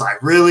was just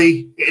like,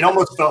 really? It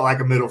almost felt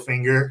like a middle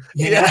finger.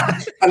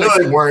 I know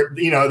they weren't,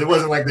 it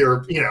wasn't like they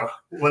were,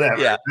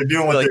 whatever. Yeah. They're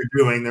doing what they're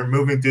doing. They're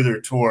moving through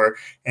their tour,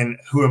 and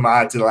who am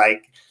I to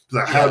like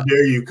how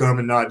dare you come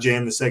and not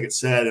jam the second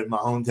set at my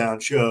hometown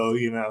show,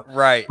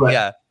 Right,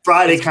 but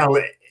Friday kind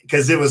of –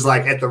 because it was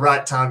like at the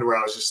right time to where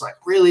I was just like,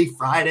 really,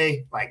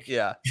 Friday? Like,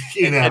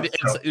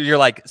 you're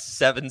like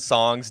 7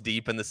 songs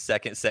deep in the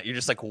second set. You're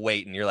just like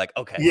waiting. You're like,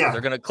 okay,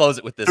 they're going to close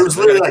it with this. There was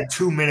literally like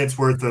 2 minutes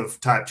worth of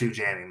type 2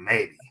 jamming,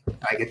 maybe.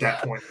 Like at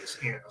that point,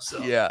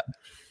 so. Yeah.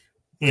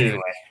 Anyway.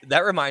 Dude,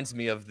 that reminds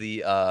me of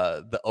the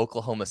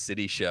Oklahoma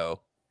City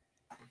show.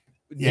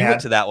 You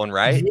went to that one,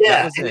 right?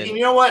 Yeah. And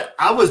you know what?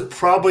 I was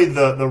probably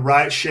the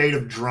right shade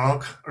of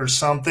drunk or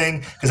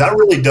something because I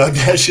really dug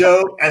that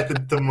show at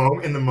the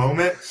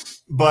moment.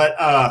 But,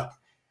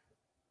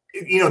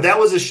 that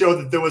was a show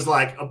that there was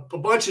like a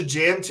bunch of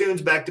jam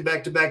tunes back to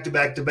back to back to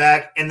back to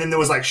back. And then there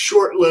was like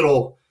short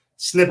little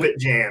snippet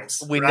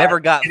jams. We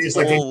never got and it's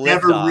like they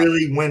never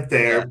really went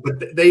there,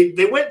 but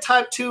they went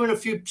type 2 in a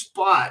few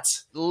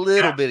spots.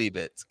 Little bitty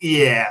bits.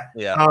 Yeah.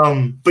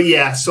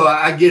 But so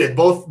I get it.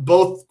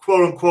 Both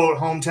quote unquote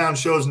hometown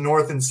shows,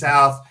 North and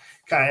South,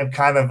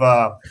 kind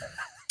of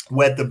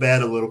wet the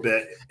bed a little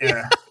bit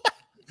in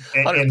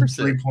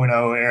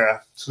 3.0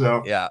 era.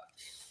 So yeah.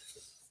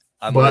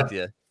 I'm with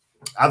you.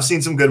 I've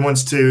seen some good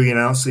ones too,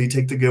 so you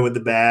take the good with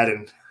the bad,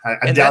 and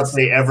I doubt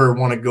they ever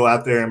want to go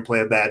out there and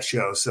play a bad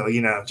show. So,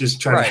 just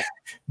try to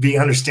be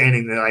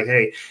understanding that, like,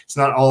 hey, it's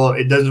not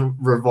it doesn't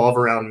revolve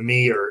around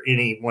me or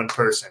any one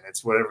person.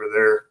 It's whatever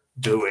they're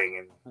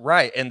doing.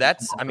 And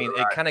that's,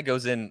 it kind of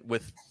goes in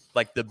with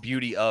like the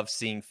beauty of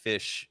seeing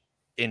Fish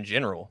in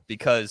general,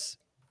 because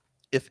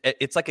if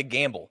it's like a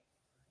gamble,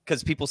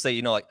 because people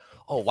say, like,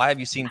 oh, why have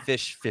you seen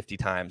Fish 50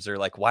 times? Or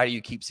like, why do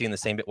you keep seeing the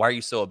same bit? Why are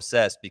you so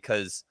obsessed?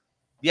 Because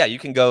you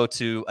can go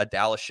to a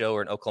Dallas show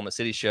or an Oklahoma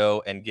City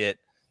show and get,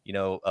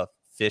 a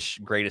Fish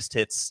greatest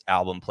hits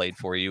album played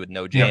for you with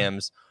no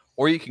jams,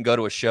 or you can go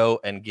to a show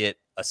and get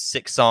a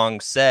 6-song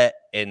set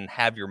and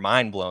have your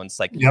mind blown. It's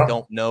like you Yep.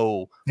 don't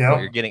know Yep. what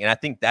you're getting. And I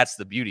think that's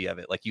the beauty of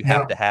it. Like you Yep.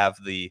 have to have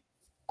the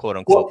quote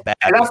unquote bad.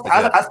 And with the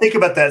good. I think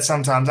about that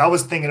sometimes. I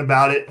was thinking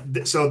about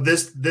it. So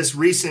this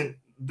recent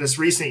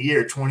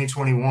year,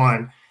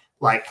 2021,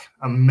 like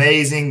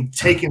amazing,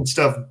 taking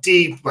stuff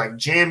deep, like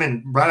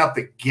jamming right out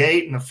the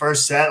gate in the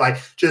first set, like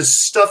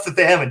just stuff that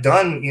they haven't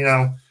done, you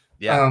know,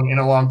 in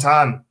a long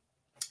time,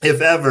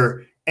 if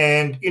ever.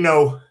 And, you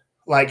know,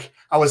 like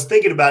I was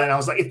thinking about it and I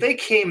was like, if they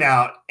came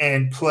out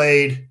and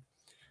played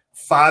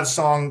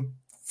 5-song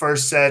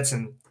first sets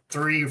and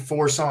 3 or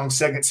 4-song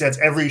second sets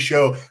every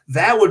show,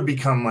 that would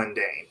become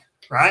mundane,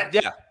 right?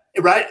 Yeah.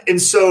 Right.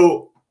 And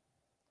so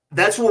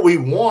that's what we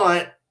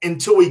want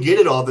until we get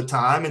it all the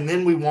time. And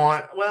then we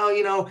want, well,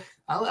 you know,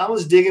 I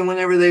was digging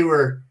whenever they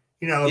were,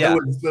 you know,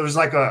 there was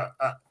like a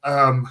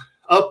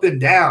up and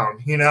down,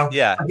 you know?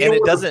 Yeah. Like, and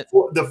it doesn't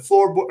the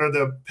floorboard or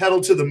the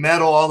pedal to the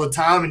metal all the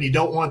time. And you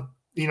don't want,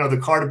 you know, the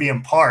car to be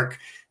in park.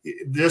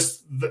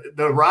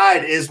 The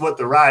ride is what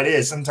the ride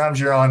is. Sometimes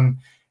you're on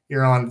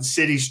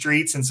city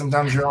streets and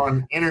sometimes you're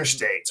on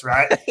interstates,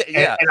 right?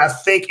 Yeah. And I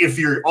think if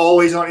you're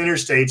always on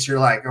interstates, you're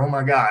like, oh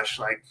my gosh,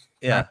 like,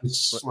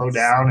 slow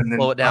down and then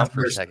slow it down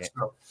for a second.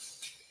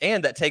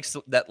 And that takes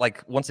that,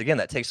 like, once again,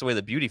 that takes away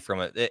the beauty from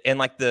it and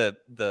like the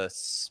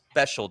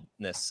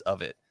specialness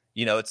of it.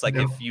 You know, it's like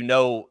if you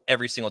know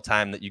every single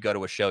time that you go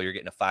to a show, you're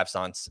getting a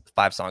 5-song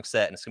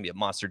set and it's gonna be a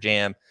monster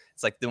jam.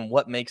 It's like, then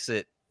what makes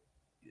it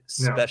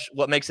special?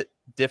 What makes it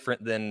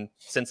different than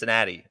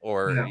Cincinnati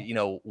or you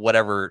know,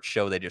 whatever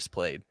show they just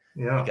played?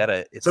 Yeah, you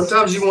gotta.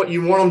 Sometimes you want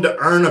them to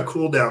earn a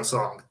cool down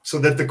song so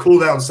that the cool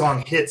down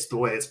song hits the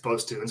way it's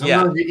supposed to. And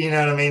sometimes, you know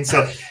what I mean.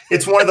 So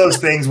it's one of those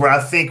things where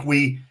I think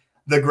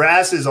the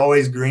grass is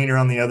always greener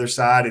on the other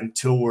side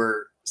until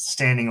we're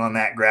standing on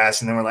that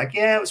grass, and then we're like,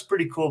 yeah, it was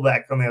pretty cool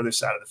back on the other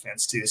side of the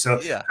fence too. So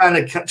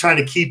trying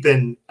to keep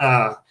in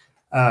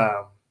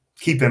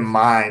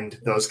mind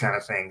those kind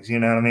of things. You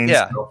know what I mean?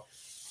 Yeah. So,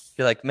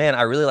 you're like, man,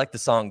 I really like the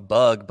song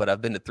Bug, but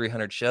I've been to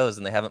 300 shows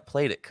and they haven't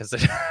played it because they're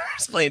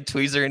just playing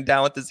Tweezer and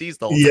Down with Disease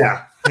the whole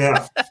time.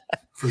 Yeah,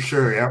 for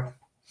sure. Yeah.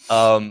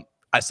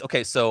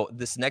 Okay, so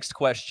this next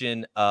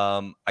question,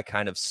 I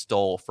kind of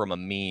stole from a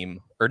meme,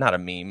 or not a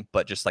meme,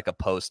 but just like a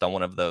post on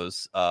one of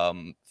those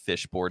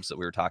fish boards that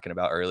we were talking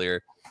about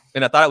earlier.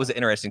 And I thought it was an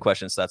interesting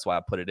question, so that's why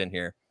I put it in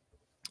here.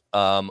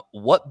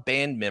 What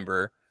band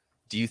member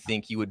do you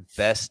think you would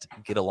best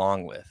get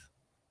along with?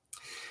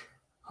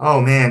 Oh,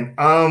 man.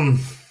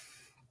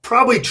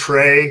 Probably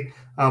Trey.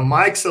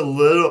 Mike's a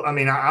little, I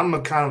mean, I'm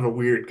a kind of a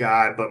weird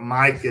guy, but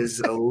Mike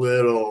is a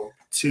little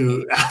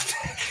too,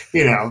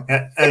 you know,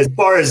 as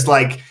far as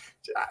like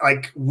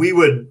we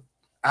would,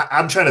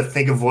 I'm trying to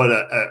think of what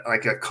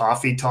a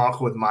coffee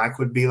talk with Mike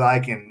would be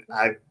like. And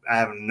I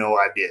have no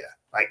idea.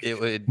 Like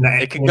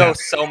it could go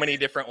so many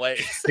different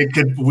ways.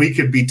 We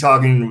could be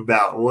talking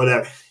about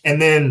whatever.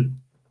 And then,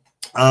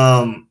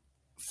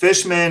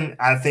 Fishman,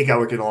 I think I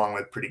would get along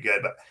with pretty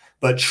good,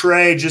 but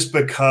Trey, just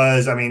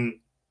because, I mean,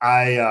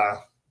 I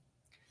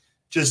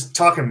just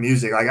talking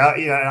music, like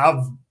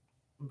I've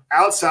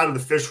outside of the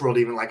fish world,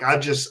 even like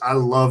I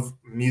love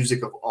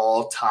music of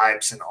all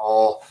types and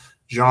all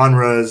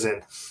genres,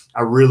 and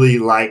I really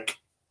like,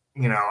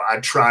 you know, I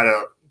try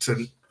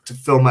to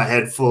fill my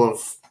head full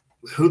of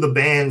who the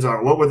bands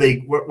are,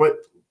 what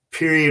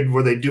period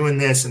were they doing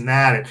this and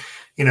that, and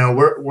you know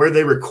where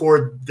they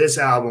record this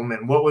album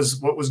and what was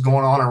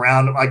going on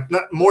around, like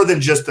not more than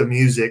just the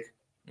music.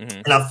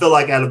 Mm-hmm. And I feel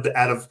like out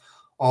of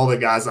all the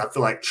guys, I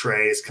feel like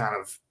Trey is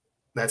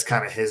that's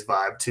kind of his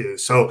vibe too.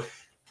 So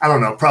I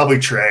don't know, probably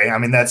Trey. I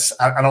mean,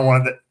 I don't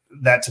want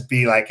that to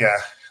be like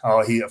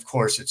of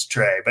course it's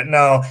Trey, but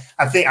no,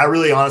 I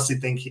really honestly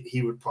think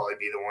he would probably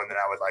be the one that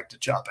I would like to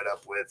chop it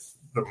up with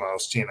the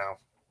most, you know?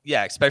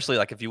 Yeah. Especially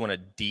like if you want to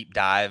deep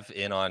dive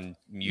in on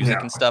music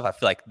and stuff, I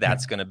feel like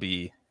that's going to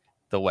be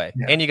the way.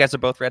 Yeah. And you guys are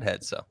both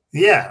redheads. So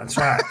yeah, that's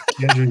right.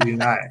 Ginger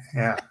unite.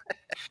 Yeah.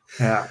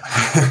 Yeah.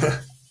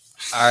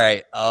 All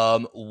right.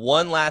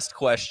 One last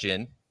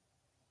question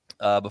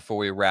before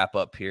we wrap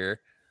up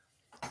here.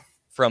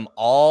 From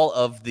all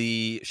of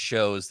the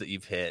shows that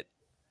you've hit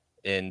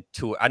in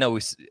tour, I know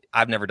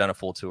I've never done a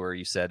full tour.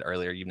 You said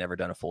earlier you've never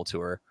done a full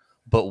tour,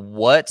 but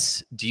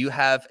what do you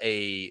have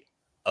a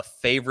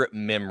favorite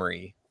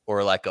memory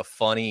or like a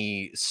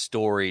funny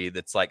story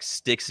that's like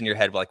sticks in your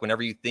head? Like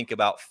whenever you think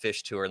about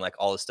Fish Tour and like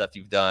all the stuff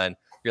you've done,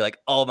 you're like,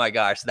 oh my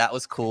gosh, that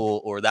was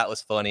cool, or that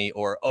was funny,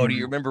 or oh, do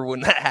you remember when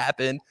that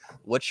happened?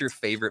 What's your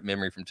favorite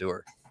memory from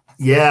tour?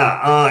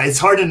 Yeah, it's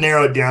hard to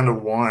narrow it down to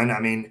one. I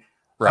mean,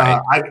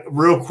 right.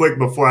 Real quick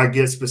before I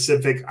get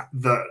specific,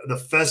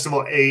 the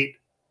Festival 8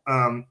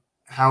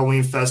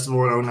 Halloween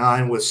Festival in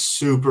 2009 was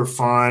super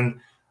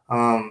fun.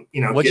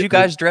 You know, what did you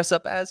guys dress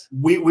up as?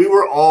 We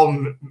were all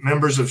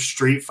members of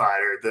Street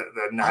Fighter,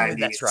 the 90s. Oh,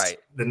 that's right.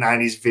 The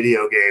 90s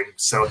video game.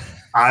 So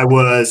I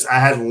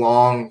had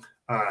long,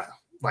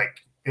 like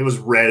it was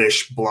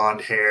reddish blonde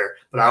hair,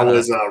 but I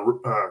was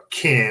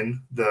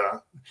Ken,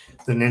 the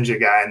ninja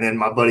guy, and then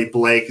my buddy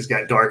Blake has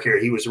got dark hair.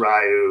 He was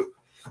Ryu.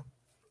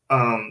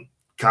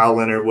 Kyle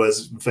Leonard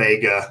was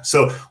Vega.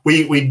 So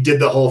we did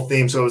the whole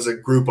theme. So it was a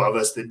group of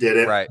us that did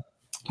it. Right.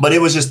 But it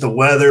was just the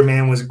weather,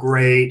 man, was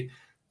great.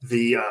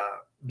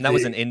 That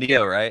was in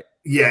India, right?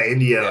 Yeah,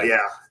 India.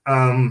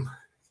 Yeah.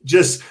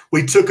 Just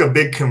we took a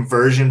big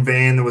conversion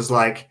van that was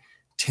like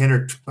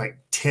 10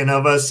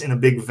 of us in a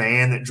big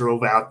van that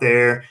drove out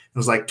there. It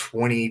was like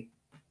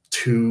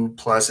 22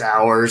 plus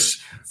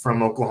hours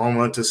from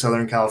Oklahoma to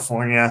Southern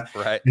California.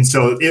 Right. And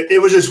so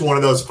it was just one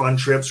of those fun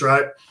trips,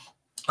 right?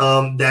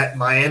 That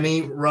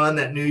Miami run,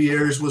 that New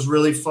Year's was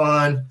really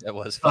fun. It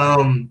was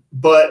fun.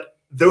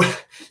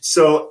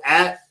 So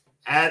at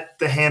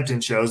the Hampton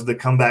shows, the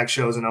comeback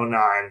shows in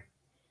 2009,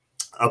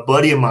 a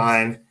buddy of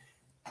mine,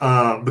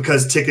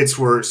 because tickets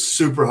were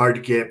super hard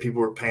to get,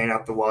 people were paying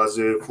out the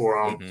wazoo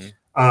for them.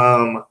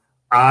 Mm-hmm.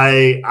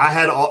 I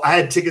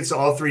had tickets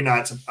all 3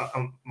 nights.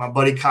 My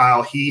buddy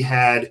Kyle, he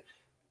had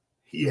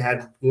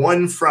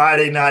one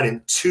Friday night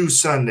and 2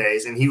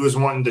 Sundays, and he was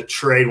wanting to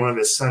trade one of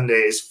his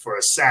Sundays for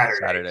a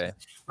Saturday.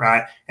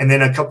 Right? And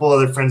then a couple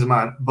other friends of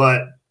mine.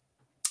 But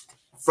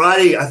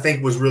Friday, I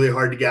think, was really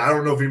hard to get. I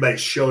don't know if anybody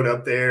showed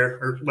up there.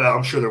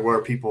 I'm sure there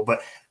were people,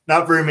 but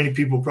not very many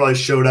people probably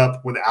showed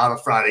up without a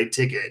Friday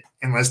ticket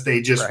unless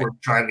they just were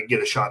trying to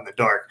get a shot in the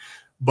dark.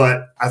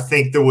 But I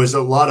think there was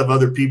a lot of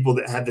other people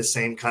that had the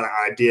same kind of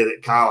idea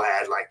that Kyle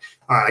had. Like,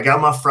 all right, I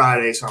got my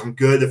Friday, so I'm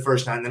good the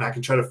first night, and then I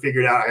can try to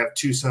figure it out. I have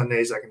 2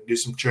 Sundays. I can do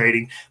some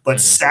trading. But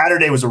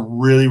Saturday was a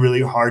really,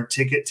 really hard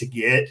ticket to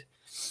get.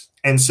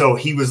 And so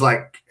he was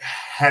like,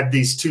 had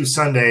these 2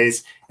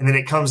 Sundays, and then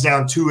it comes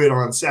down to it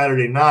on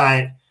Saturday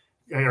night,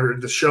 or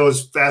the show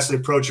is fastly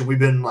approaching. We've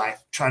been like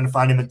trying to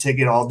find him a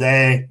ticket all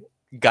day.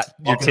 Got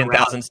your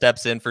 10,000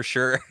 steps in for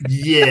sure.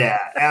 Yeah,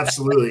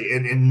 absolutely.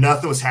 And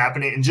nothing was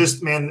happening. And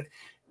just, man,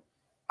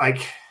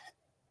 like,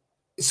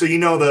 so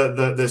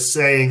the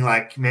saying,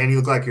 like, man, you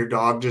look like your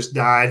dog just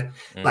died.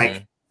 Mm-hmm.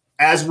 Like,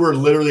 as we're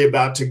literally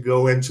about to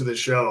go into the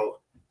show,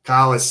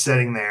 Kyle is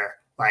sitting there,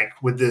 like,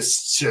 with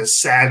this just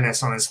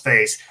sadness on his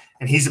face.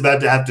 And he's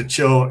about to have to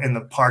chill in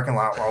the parking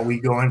lot while we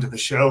go into the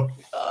show.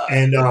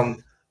 And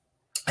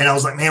I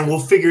was like, man,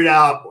 we'll figure it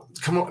out.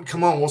 Come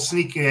on, we'll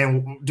sneak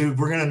in. Dude,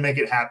 we're going to make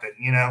it happen,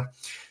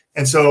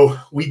 And so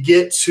we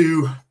get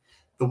to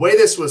 – the way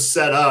this was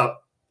set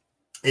up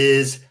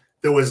is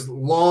there was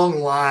long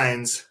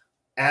lines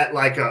at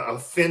like a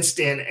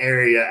fenced-in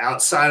area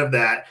outside of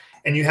that,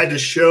 and you had to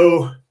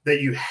show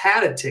that you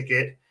had a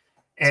ticket,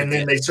 and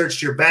then they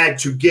searched your bag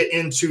to get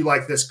into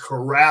like this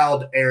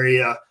corralled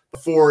area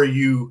before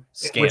you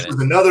 – which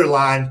was another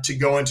line to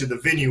go into the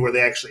venue where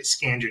they actually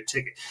scanned your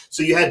ticket.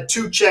 So you had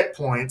 2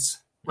 checkpoints.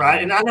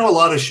 Right. And I know a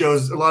lot of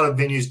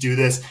venues do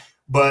this,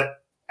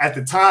 but at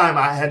the time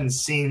I hadn't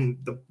seen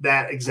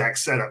that exact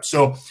setup.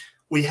 So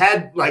we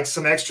had like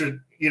some extra,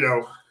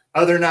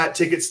 other night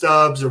ticket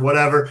stubs or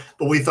whatever,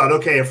 but we thought,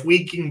 okay, if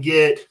we can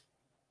get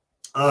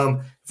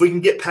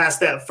past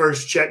that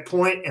first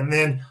checkpoint, and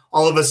then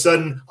all of a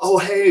sudden, oh,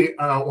 hey,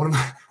 one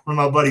of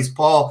my buddies,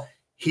 Paul,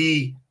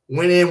 he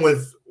went in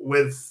with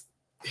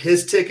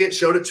his ticket,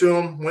 showed it to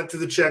him, went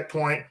through the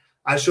checkpoint.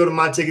 I showed him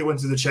my ticket, went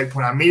through the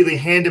checkpoint. I immediately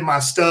handed my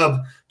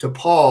stub to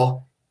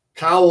Paul.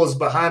 Kyle was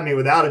behind me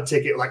without a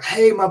ticket, like,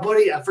 hey, my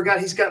buddy, I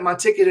forgot he's got my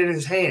ticket in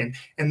his hand.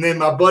 And then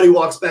my buddy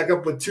walks back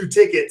up with 2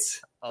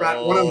 tickets, right?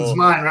 Oh. One of them's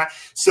mine, right?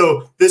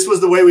 So this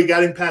was the way we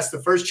got him past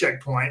the first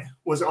checkpoint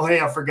was, oh, hey,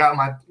 I forgot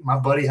my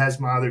buddy has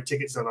my other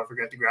ticket stub. I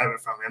forgot to grab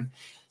it from him.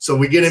 So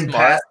we get him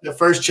past the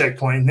first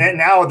checkpoint. And then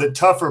now the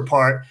tougher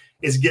part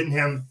is getting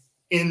him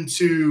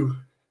into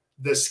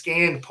the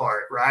scan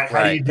part, right?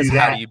 How do you do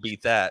that? How do you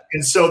beat that?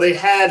 And so they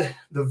had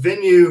the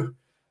venue.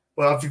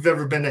 Well, if you've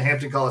ever been to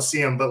Hampton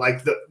Coliseum, but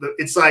like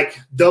it's like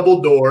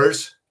double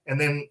doors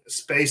and then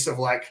space of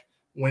like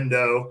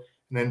window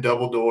and then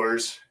double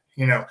doors,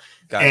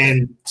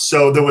 And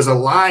so there was a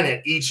line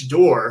at each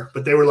door,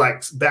 but they were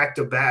like back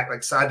to back,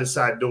 like side to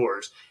side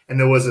doors. And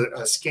there was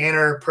a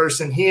scanner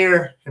person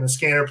here and a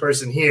scanner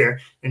person here.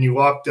 And you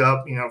walked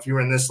up, if you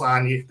were in this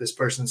line, this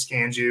person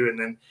scans you, and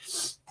then.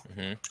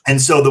 Mm-hmm. And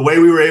so the way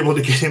we were able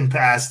to get him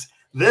past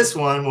this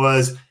one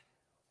was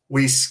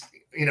we,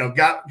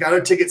 got our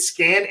ticket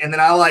scanned, and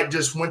then I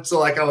just went to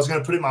I was going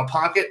to put it in my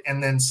pocket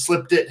and then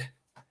slipped it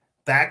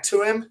back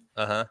to him.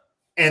 Uh-huh.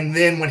 And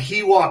then when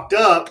he walked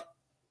up,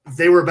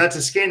 they were about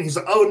to scan. He's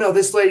like, oh, no,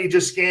 this lady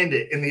just scanned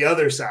it in the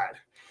other side.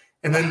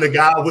 And then the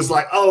guy was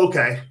like, oh,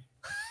 okay.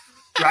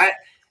 Right.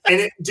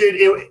 And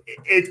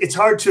it's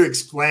hard to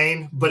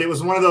explain, but it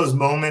was one of those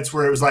moments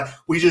where it was like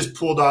we just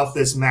pulled off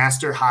this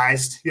master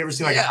heist. You ever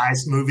seen a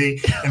heist movie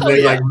and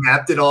they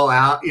mapped it all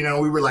out? We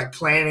were like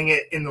planning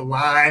it in the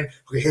line.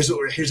 Okay, here's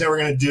how we're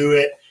gonna do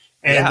it,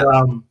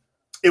 and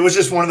it was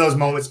just one of those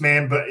moments,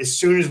 man. But as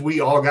soon as we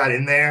all got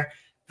in there,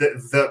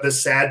 the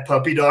sad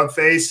puppy dog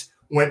face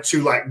went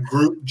to like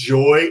group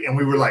joy, and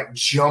we were like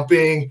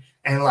jumping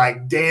and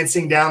like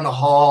dancing down the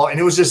hall,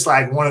 and it was just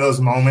like one of those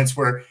moments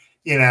where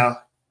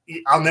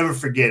I'll never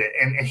forget it.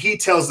 And he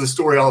tells the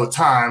story all the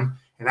time.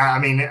 And I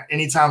mean,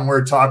 anytime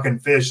we're talking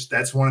fish,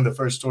 that's one of the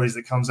first stories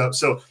that comes up.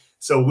 So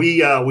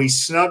we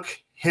snuck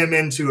him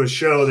into a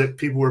show that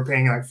people were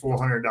paying like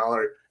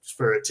 $400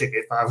 for a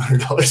ticket,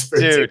 $500 for a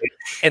Dude. ticket.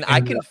 And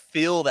I can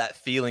feel that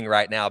feeling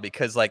right now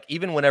because like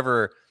even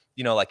whenever,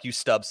 you know, like you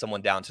stub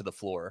someone down to the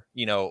floor,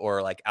 you know,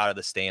 or like out of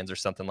the stands or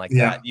something like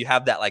that, you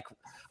have that like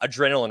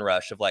adrenaline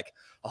rush of like,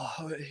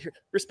 oh,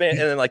 wristband,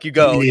 and then like you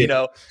go, you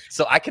know.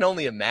 So I can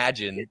only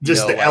imagine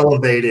just the like,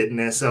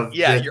 elevatedness of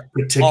the you're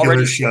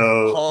particular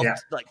show,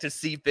 pumped, like to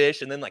see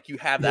fish, and then like you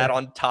have that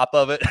on top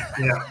of it.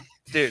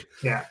 Dude,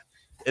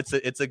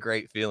 it's a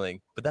great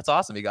feeling. But that's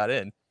awesome, you got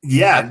in.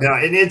 And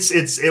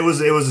it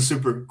was a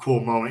super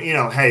cool moment. You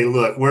know, hey,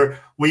 look,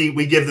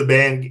 we give the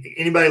band,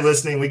 anybody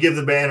listening, we give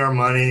the band our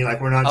money. Like,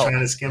 we're not trying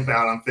to skimp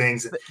out on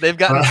things. They've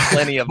gotten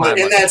plenty of money. But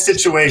in that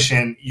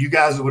situation, you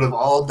guys would have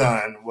all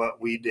done what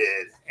we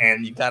did,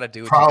 and you got to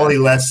do probably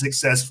less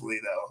successfully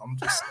though. I'm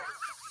just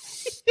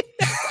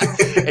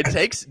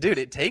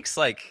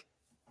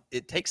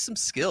it takes some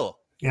skill.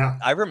 Yeah,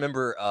 I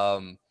remember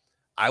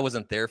I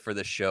wasn't there for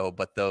the show,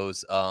 but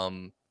those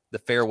the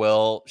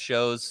farewell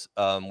shows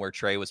where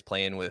Trey was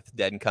playing with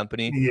Dead and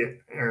Company.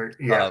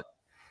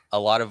 A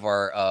lot of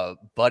our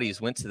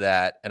buddies went to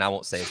that, and I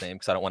won't say his name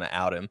because I don't want to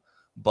out him,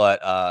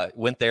 but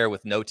went there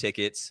with no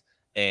tickets,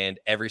 and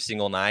every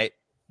single night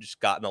just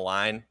got in the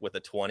line with a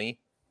 20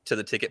 to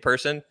the ticket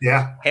person.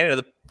 Handed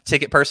the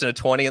ticket person a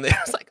 20, and they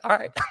was like, all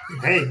right.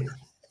 Hey.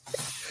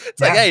 It's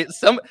like, hey,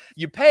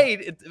 you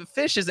paid.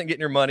 Fish isn't getting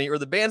your money, or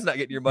the band's not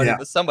getting your money,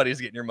 but somebody's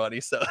getting your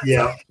money. So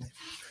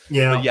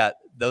but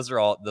those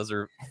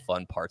are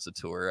fun parts of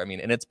tour. I mean,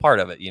 and it's part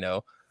of it, you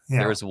know.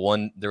 There was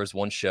one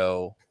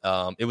show.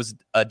 It was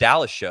a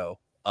Dallas show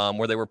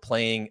where they were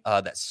playing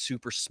that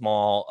super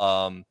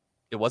small.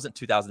 It wasn't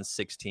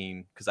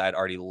 2016 because I had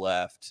already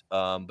left,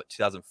 but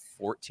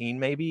 2014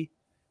 maybe.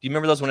 Do you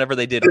remember those? Whenever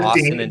they did 15,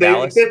 Austin and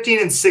Dallas,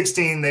 15 and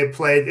 16, they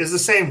played. It was the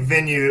same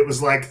venue. It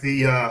was like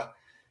the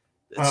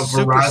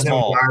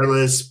Verizon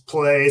wireless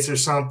place or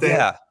something.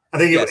 Yeah, I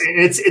think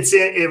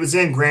it was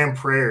in Grand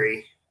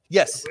Prairie.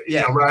 Yes,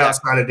 right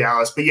outside of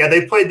Dallas. But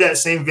they played that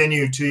same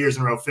venue 2 years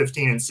in a row,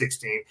 15 and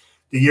 16.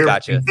 The year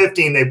in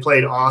 15, they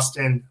played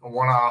Austin, a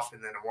one-off,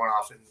 and then a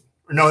one-off.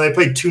 No, they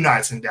played 2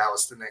 nights in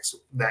Dallas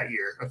that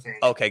year, I think.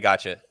 Okay,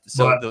 gotcha.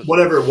 So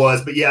whatever it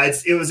was, but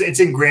it's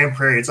in Grand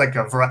Prairie. It's like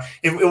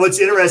what's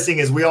interesting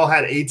is we all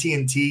had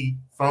AT&T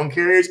phone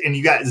carriers, and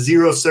you got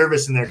zero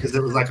service in there because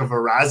it was like a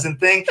Verizon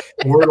thing.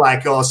 And we're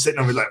like all sitting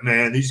over like,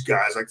 man, these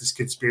guys, like this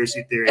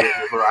conspiracy theory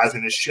that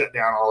Verizon has shut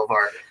down all of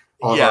our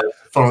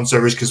phone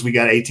service because we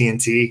got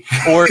AT&T.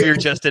 Or you're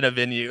just in a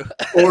venue.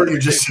 Or you're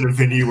just in a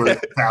venue where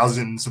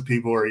thousands of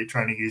people are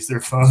trying to use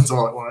their phones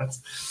all at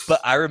once. But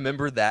I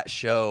remember that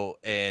show,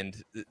 and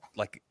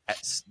like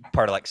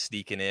part of like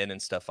sneaking in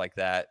and stuff like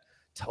that.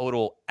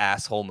 Total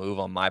asshole move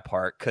on my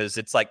part, because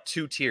it's like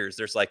 2 tiers.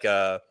 There's like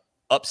a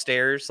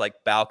upstairs like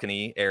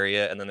balcony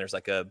area, and then there's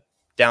like a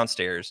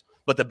downstairs.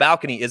 But the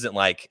balcony isn't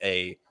like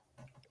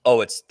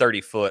it's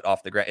 30 foot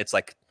off the ground. It's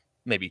like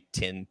maybe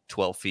 10,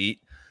 12 feet.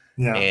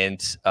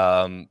 And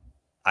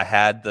I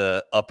had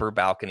the upper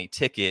balcony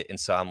ticket, and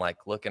so I'm like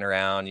looking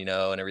around, you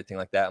know, and everything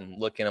like that. I'm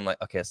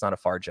like, okay, it's not a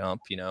far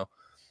jump, you know.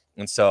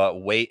 And so I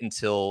wait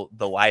until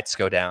the lights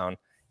go down,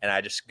 and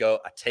I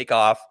take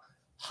off,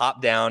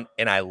 hop down,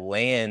 and I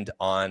land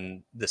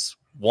on this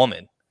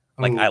woman.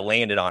 Like, I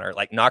landed on her,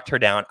 like knocked her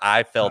down.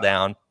 I fell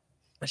down,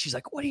 and she's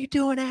like, "What are you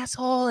doing,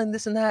 asshole?" and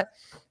this and that.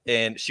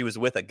 And she was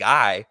with a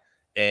guy.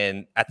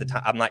 And at the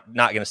time, I'm not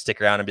going to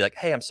stick around and be like,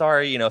 hey, I'm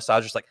sorry, you know. So I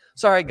was just like,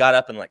 sorry, got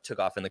up and like took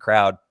off in the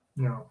crowd.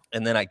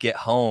 And then I get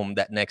home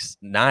that next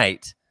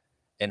night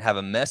and have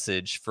a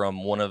message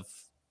from one of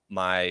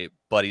my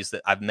buddies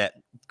that I've met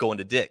going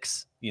to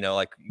Dick's, you know,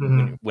 like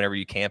whenever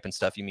you camp and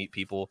stuff, you meet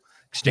people,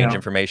 exchange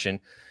information.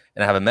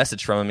 And I have a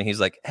message from him, and he's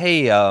like,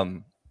 hey,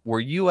 were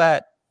you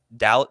at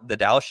the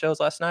Dallas shows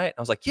last night?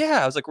 I was like,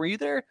 yeah. I was like, were you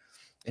there?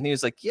 And he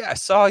was like, yeah, I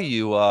saw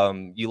you.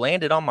 You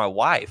landed on my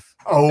wife.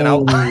 And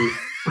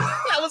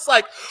I was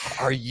like,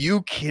 are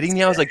you kidding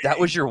me? I was like, that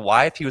was your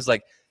wife? He was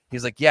like,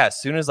 yeah,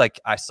 as soon as like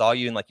I saw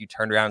you and like you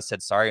turned around and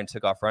said sorry and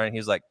took off running, he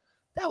was like,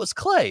 that was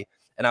Clay.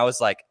 And I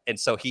was like, and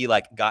so he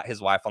like got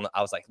his wife on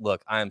I was like,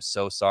 look, I am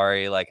so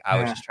sorry. Like,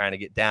 I was just trying to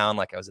get down.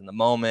 Like, I was in the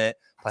moment.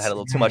 I had a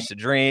little too much to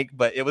drink,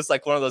 but it was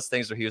like one of those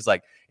things where he was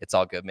like, it's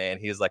all good, man.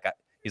 He was like,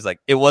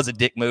 it was a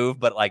dick move,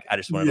 but like, I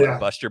just wanted to like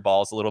bust your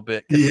balls a little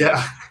bit.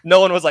 No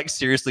one was like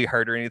seriously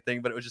hurt or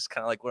anything, but it was just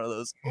kind of like one of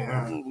those,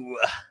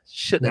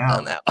 shouldn't have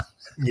done that.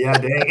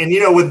 Dang. And,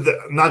 you know, with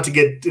not to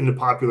get into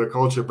popular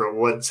culture, but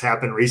what's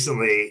happened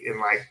recently in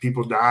like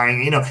people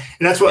dying, you know,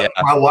 and that's what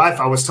my wife,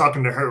 I was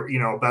talking to her, you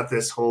know, about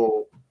this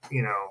whole,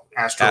 you know,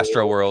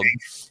 Astro World.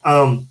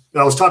 I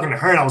was talking to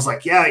her, and I was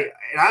like,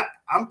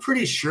 I'm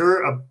pretty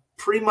sure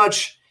pretty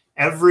much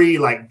every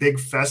like big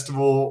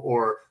festival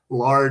or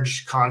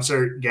large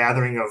concert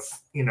gathering of,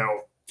 you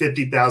know,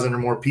 50,000 or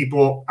more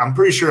people, I'm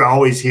pretty sure I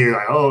always hear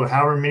like, oh,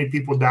 however many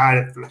people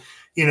died,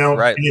 you know,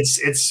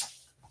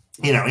 and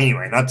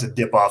anyway, not to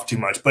dip off too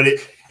much, but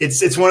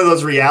it's one of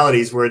those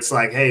realities where it's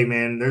like, hey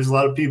man, there's a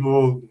lot of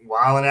people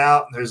wilding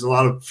out. There's a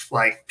lot of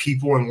like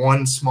people in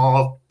one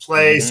small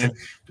place, and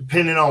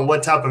depending on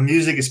what type of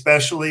music,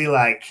 especially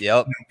like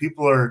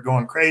people are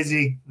going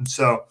crazy. And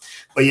so,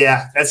 but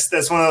yeah, that's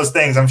one of those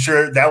things. I'm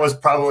sure that was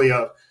probably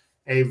a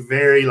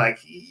very like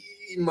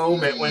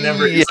moment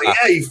whenever it's like,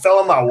 yeah, you fell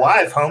on my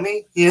wife,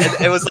 homie.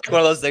 It was like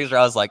one of those things where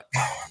I was like,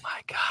 oh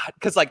my God.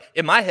 Cause like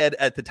in my head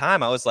at the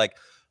time, I was like,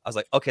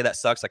 okay, that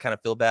sucks. I kind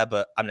of feel bad,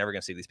 but I'm never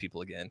going to see these people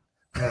again.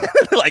 Yeah.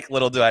 Like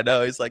little do I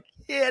know. He's like,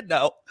 yeah,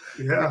 no,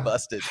 you're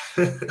busted.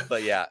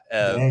 But yeah,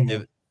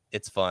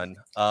 it's fun.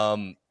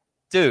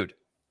 Dude,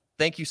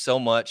 thank you so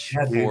much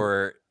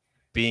for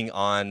being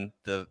on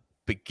the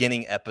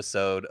beginning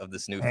episode of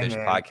this New Fish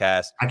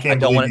podcast. I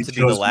don't want it to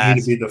be the last.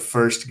 Me to be the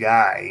first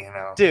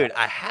guy, Dude,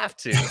 I have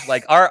to.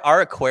 Like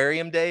our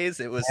aquarium days,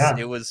 it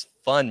was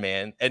fun,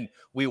 man. And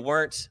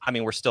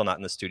we're still not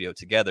in the studio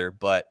together,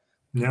 but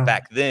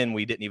back then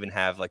we didn't even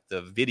have like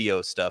the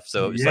video stuff.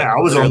 So it was I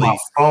was on my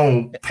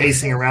phone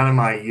pacing around in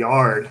my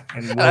yard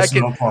in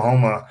Wilson,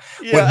 Oklahoma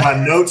with my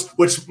notes,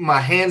 which my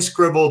hand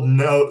scribbled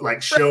note,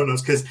 like show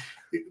notes, because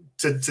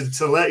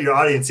to let your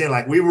audience in,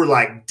 like we were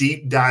like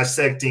deep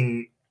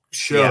dissecting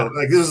show.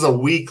 Like this was a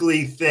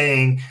weekly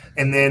thing,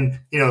 and then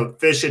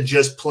Fish had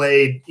just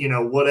played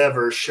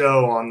whatever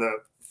show on the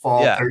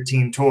Fall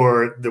 13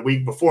 tour the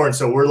week before, and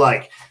so we're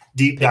like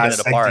deep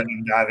dissecting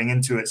and diving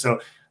into it. So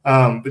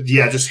but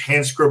just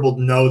hand scribbled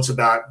notes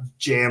about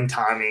jam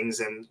timings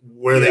and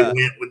where they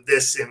went with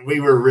this, and we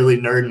were really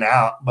nerding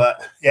out.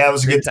 But it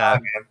was a good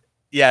time, man.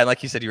 Yeah, and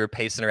like you said, you were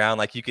pacing around,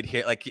 like you could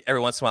hear, like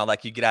every once in a while,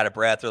 like you get out of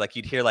breath, or like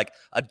you'd hear like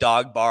a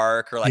dog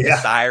bark or like a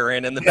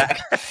siren in the back.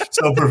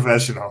 So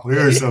professional. We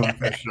were so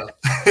professional.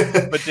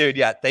 But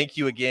dude, thank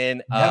you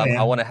again.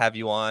 I want to have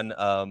you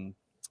on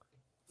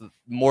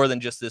more than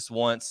just this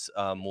once.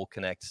 We'll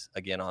connect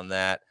again on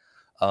that.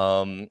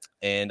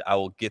 And I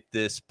will get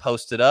this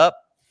posted up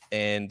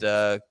and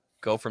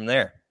go from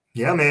there.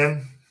 Yeah,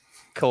 man.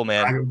 Cool,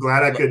 man. I'm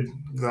glad I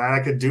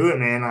could do it,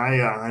 man.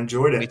 I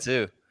enjoyed it.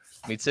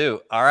 Me too.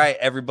 All right,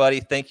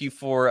 everybody. Thank you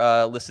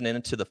for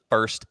listening to the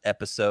first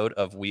episode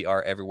of We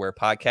Are Everywhere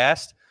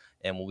podcast,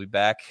 and we'll be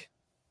back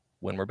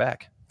when we're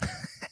back.